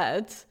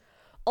Lizette.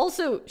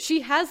 Also,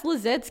 she has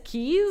Lizette's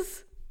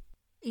keys.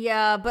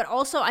 Yeah, but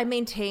also I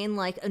maintain,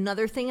 like,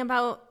 another thing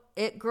about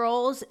It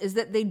Girls is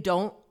that they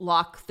don't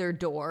lock their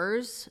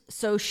doors.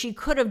 So she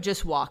could have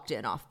just walked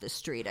in off the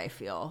street, I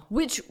feel.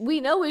 Which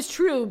we know is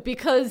true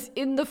because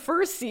in the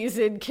first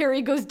season,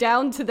 Carrie goes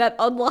down to that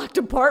unlocked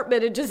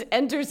apartment and just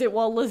enters it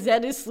while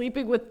Lizette is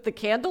sleeping with the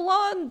candle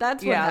on.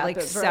 That's what happens, like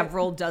right?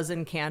 several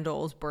dozen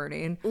candles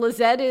burning.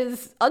 Lizette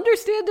is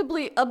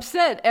understandably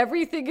upset.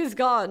 Everything is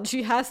gone.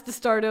 She has to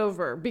start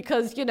over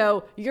because,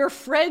 your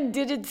friend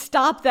didn't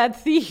stop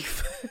that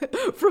thief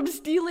from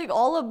stealing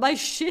all of my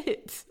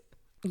shit.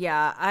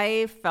 Yeah,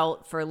 I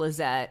felt for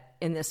Lizette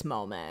in this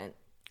moment.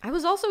 I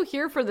was also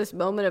here for this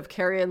moment of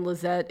Carrie and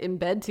Lizette in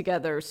bed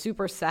together,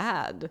 super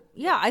sad.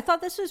 Yeah, I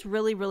thought this was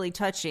really, really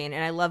touching.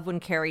 And I love when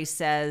Carrie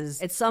says,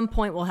 at some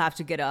point we'll have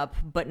to get up,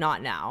 but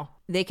not now.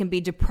 They can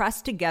be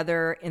depressed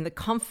together in the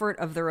comfort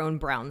of their own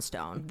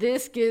brownstone.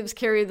 This gives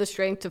Carrie the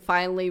strength to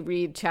finally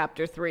read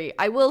chapter 3.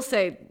 I will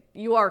say,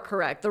 you are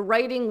correct. The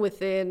writing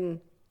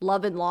within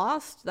Love and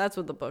Lost, that's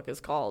what the book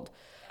is called.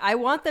 I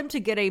want them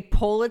to get a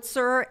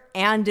Pulitzer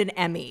and an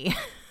Emmy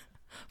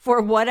for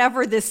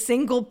whatever this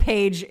single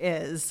page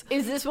is.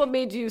 Is this what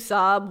made you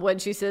sob when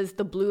she says,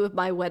 the blue of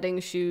my wedding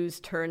shoes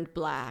turned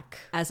black?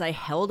 As I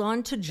held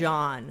on to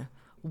John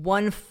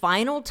one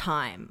final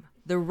time,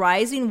 the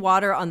rising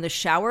water on the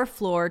shower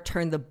floor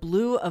turned the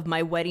blue of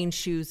my wedding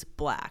shoes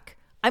black.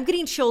 I'm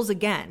getting chills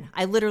again.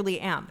 I literally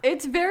am.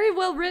 It's very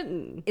well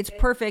written. It's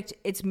perfect.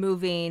 It's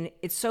moving.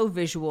 It's so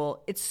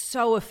visual. It's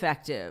so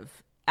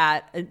effective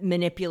at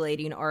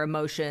manipulating our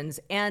emotions.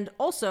 And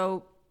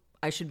also,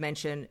 I should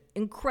mention,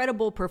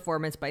 incredible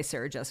performance by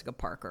Sarah Jessica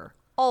Parker.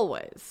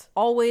 Always.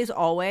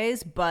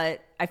 Always.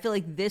 But I feel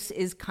like this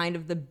is kind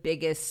of the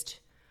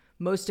biggest,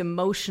 most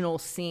emotional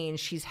scene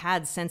she's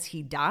had since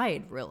he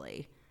died,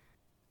 really.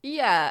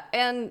 Yeah.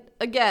 And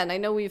again, I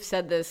know we've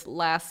said this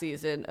last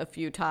season a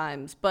few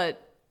times,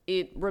 but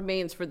it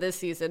remains for this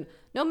season.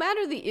 No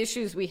matter the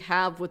issues we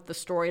have with the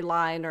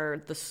storyline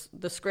or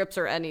the scripts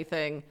or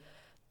anything,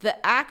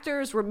 the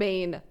actors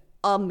remain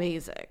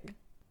amazing.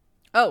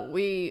 Oh,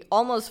 we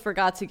almost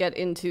forgot to get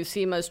into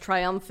Seema's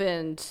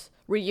triumphant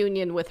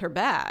reunion with her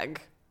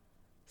bag.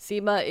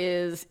 Seema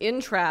is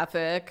in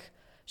traffic.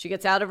 She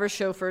gets out of her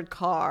chauffeured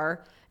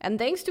car, and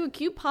thanks to a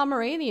cute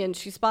Pomeranian,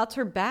 she spots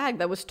her bag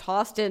that was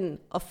tossed in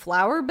a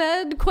flower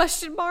bed, ?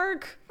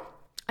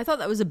 I thought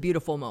that was a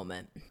beautiful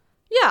moment.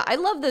 Yeah, I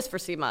love this for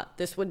Seema.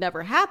 This would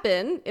never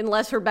happen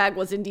unless her bag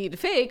was indeed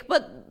fake,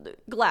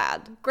 but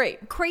glad.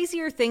 Great.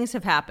 Crazier things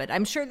have happened.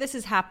 I'm sure this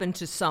has happened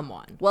to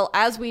someone. Well,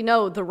 as we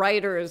know, the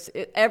writers,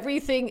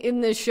 everything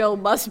in this show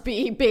must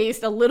be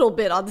based a little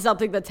bit on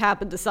something that's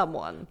happened to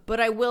someone.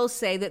 But I will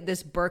say that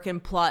this Birkin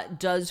plot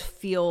does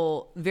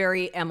feel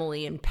very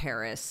Emily in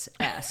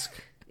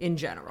Paris-esque in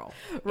general,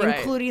 Right.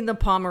 including the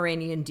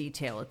Pomeranian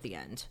detail at the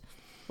end.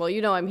 Well,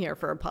 I'm here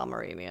for a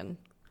Pomeranian.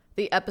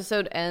 The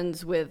episode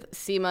ends with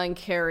Seema and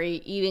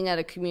Carrie eating at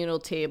a communal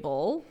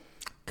table.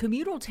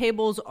 Communal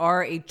tables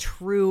are a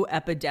true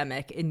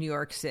epidemic in New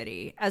York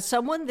City. As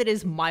someone that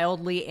is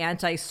mildly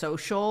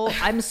antisocial,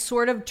 I'm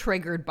sort of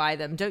triggered by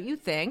them, don't you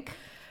think?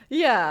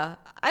 Yeah,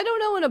 I don't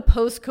know in a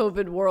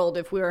post-COVID world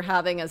if we were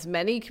having as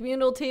many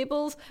communal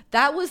tables.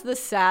 That was the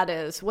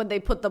saddest when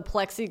they put the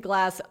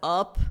plexiglass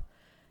up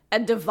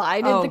and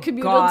divided the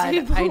communal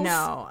tables.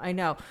 I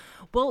know.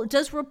 Well,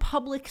 does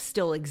Republic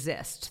still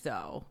exist,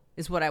 though,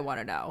 is what I want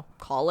to know.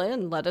 Call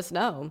in, let us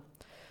know.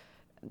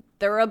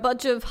 There are a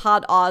bunch of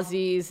hot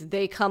Aussies.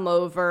 They come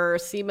over.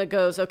 Seema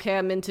goes, okay,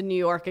 I'm into New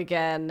York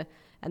again.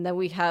 And then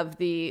we have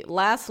the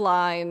last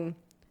line.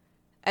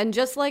 And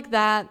just like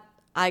that,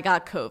 I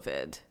got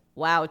COVID.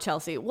 Wow,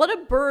 Chelsea. What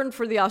a burn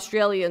for the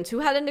Australians who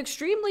had an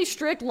extremely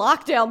strict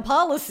lockdown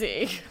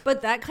policy.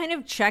 But that kind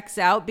of checks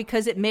out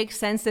because it makes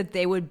sense that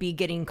they would be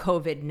getting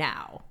COVID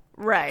now.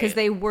 Right. Because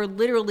they were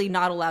literally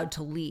not allowed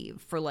to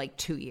leave for like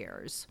 2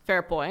 years.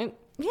 Fair point.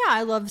 Yeah,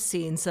 I love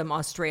seeing some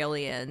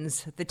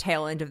Australians at the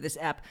tail end of this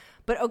ep.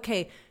 But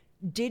okay,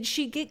 Did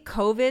she get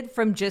COVID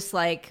from just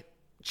like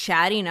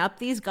chatting up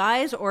these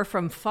guys or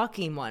from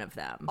fucking one of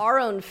them? Our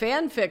own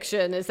fan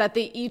fiction is that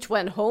they each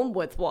went home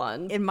with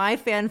one. In my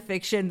fan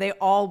fiction, they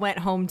all went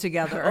home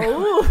together.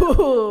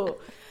 Ooh.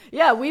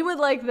 Yeah, we would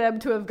like them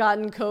to have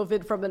gotten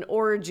COVID from an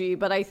orgy,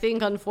 but I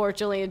think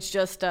unfortunately it's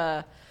just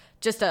a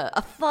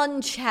fun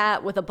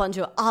chat with a bunch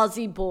of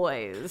Aussie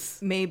boys.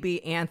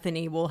 Maybe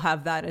Anthony will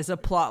have that as a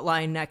plot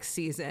line next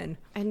season.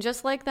 And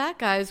just like that,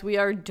 guys, we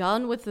are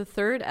done with the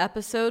 3rd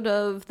episode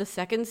of the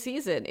 2nd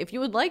season. If you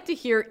would like to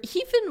hear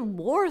even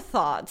more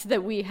thoughts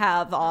that we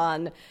have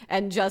on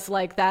And Just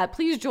Like That,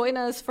 please join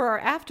us for our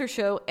after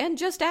show and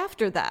just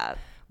after that,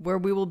 where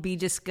we will be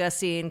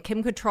discussing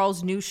Kim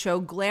Cattrall's new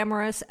show,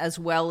 Glamorous, as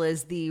well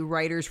as the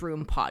Writer's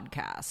Room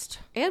podcast.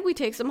 and we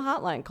take some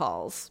hotline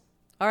calls.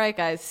 All right,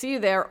 guys, see you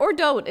there. Or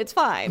don't. It's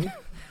fine.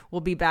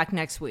 We'll be back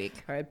next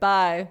week. All right,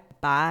 bye.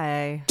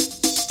 Bye.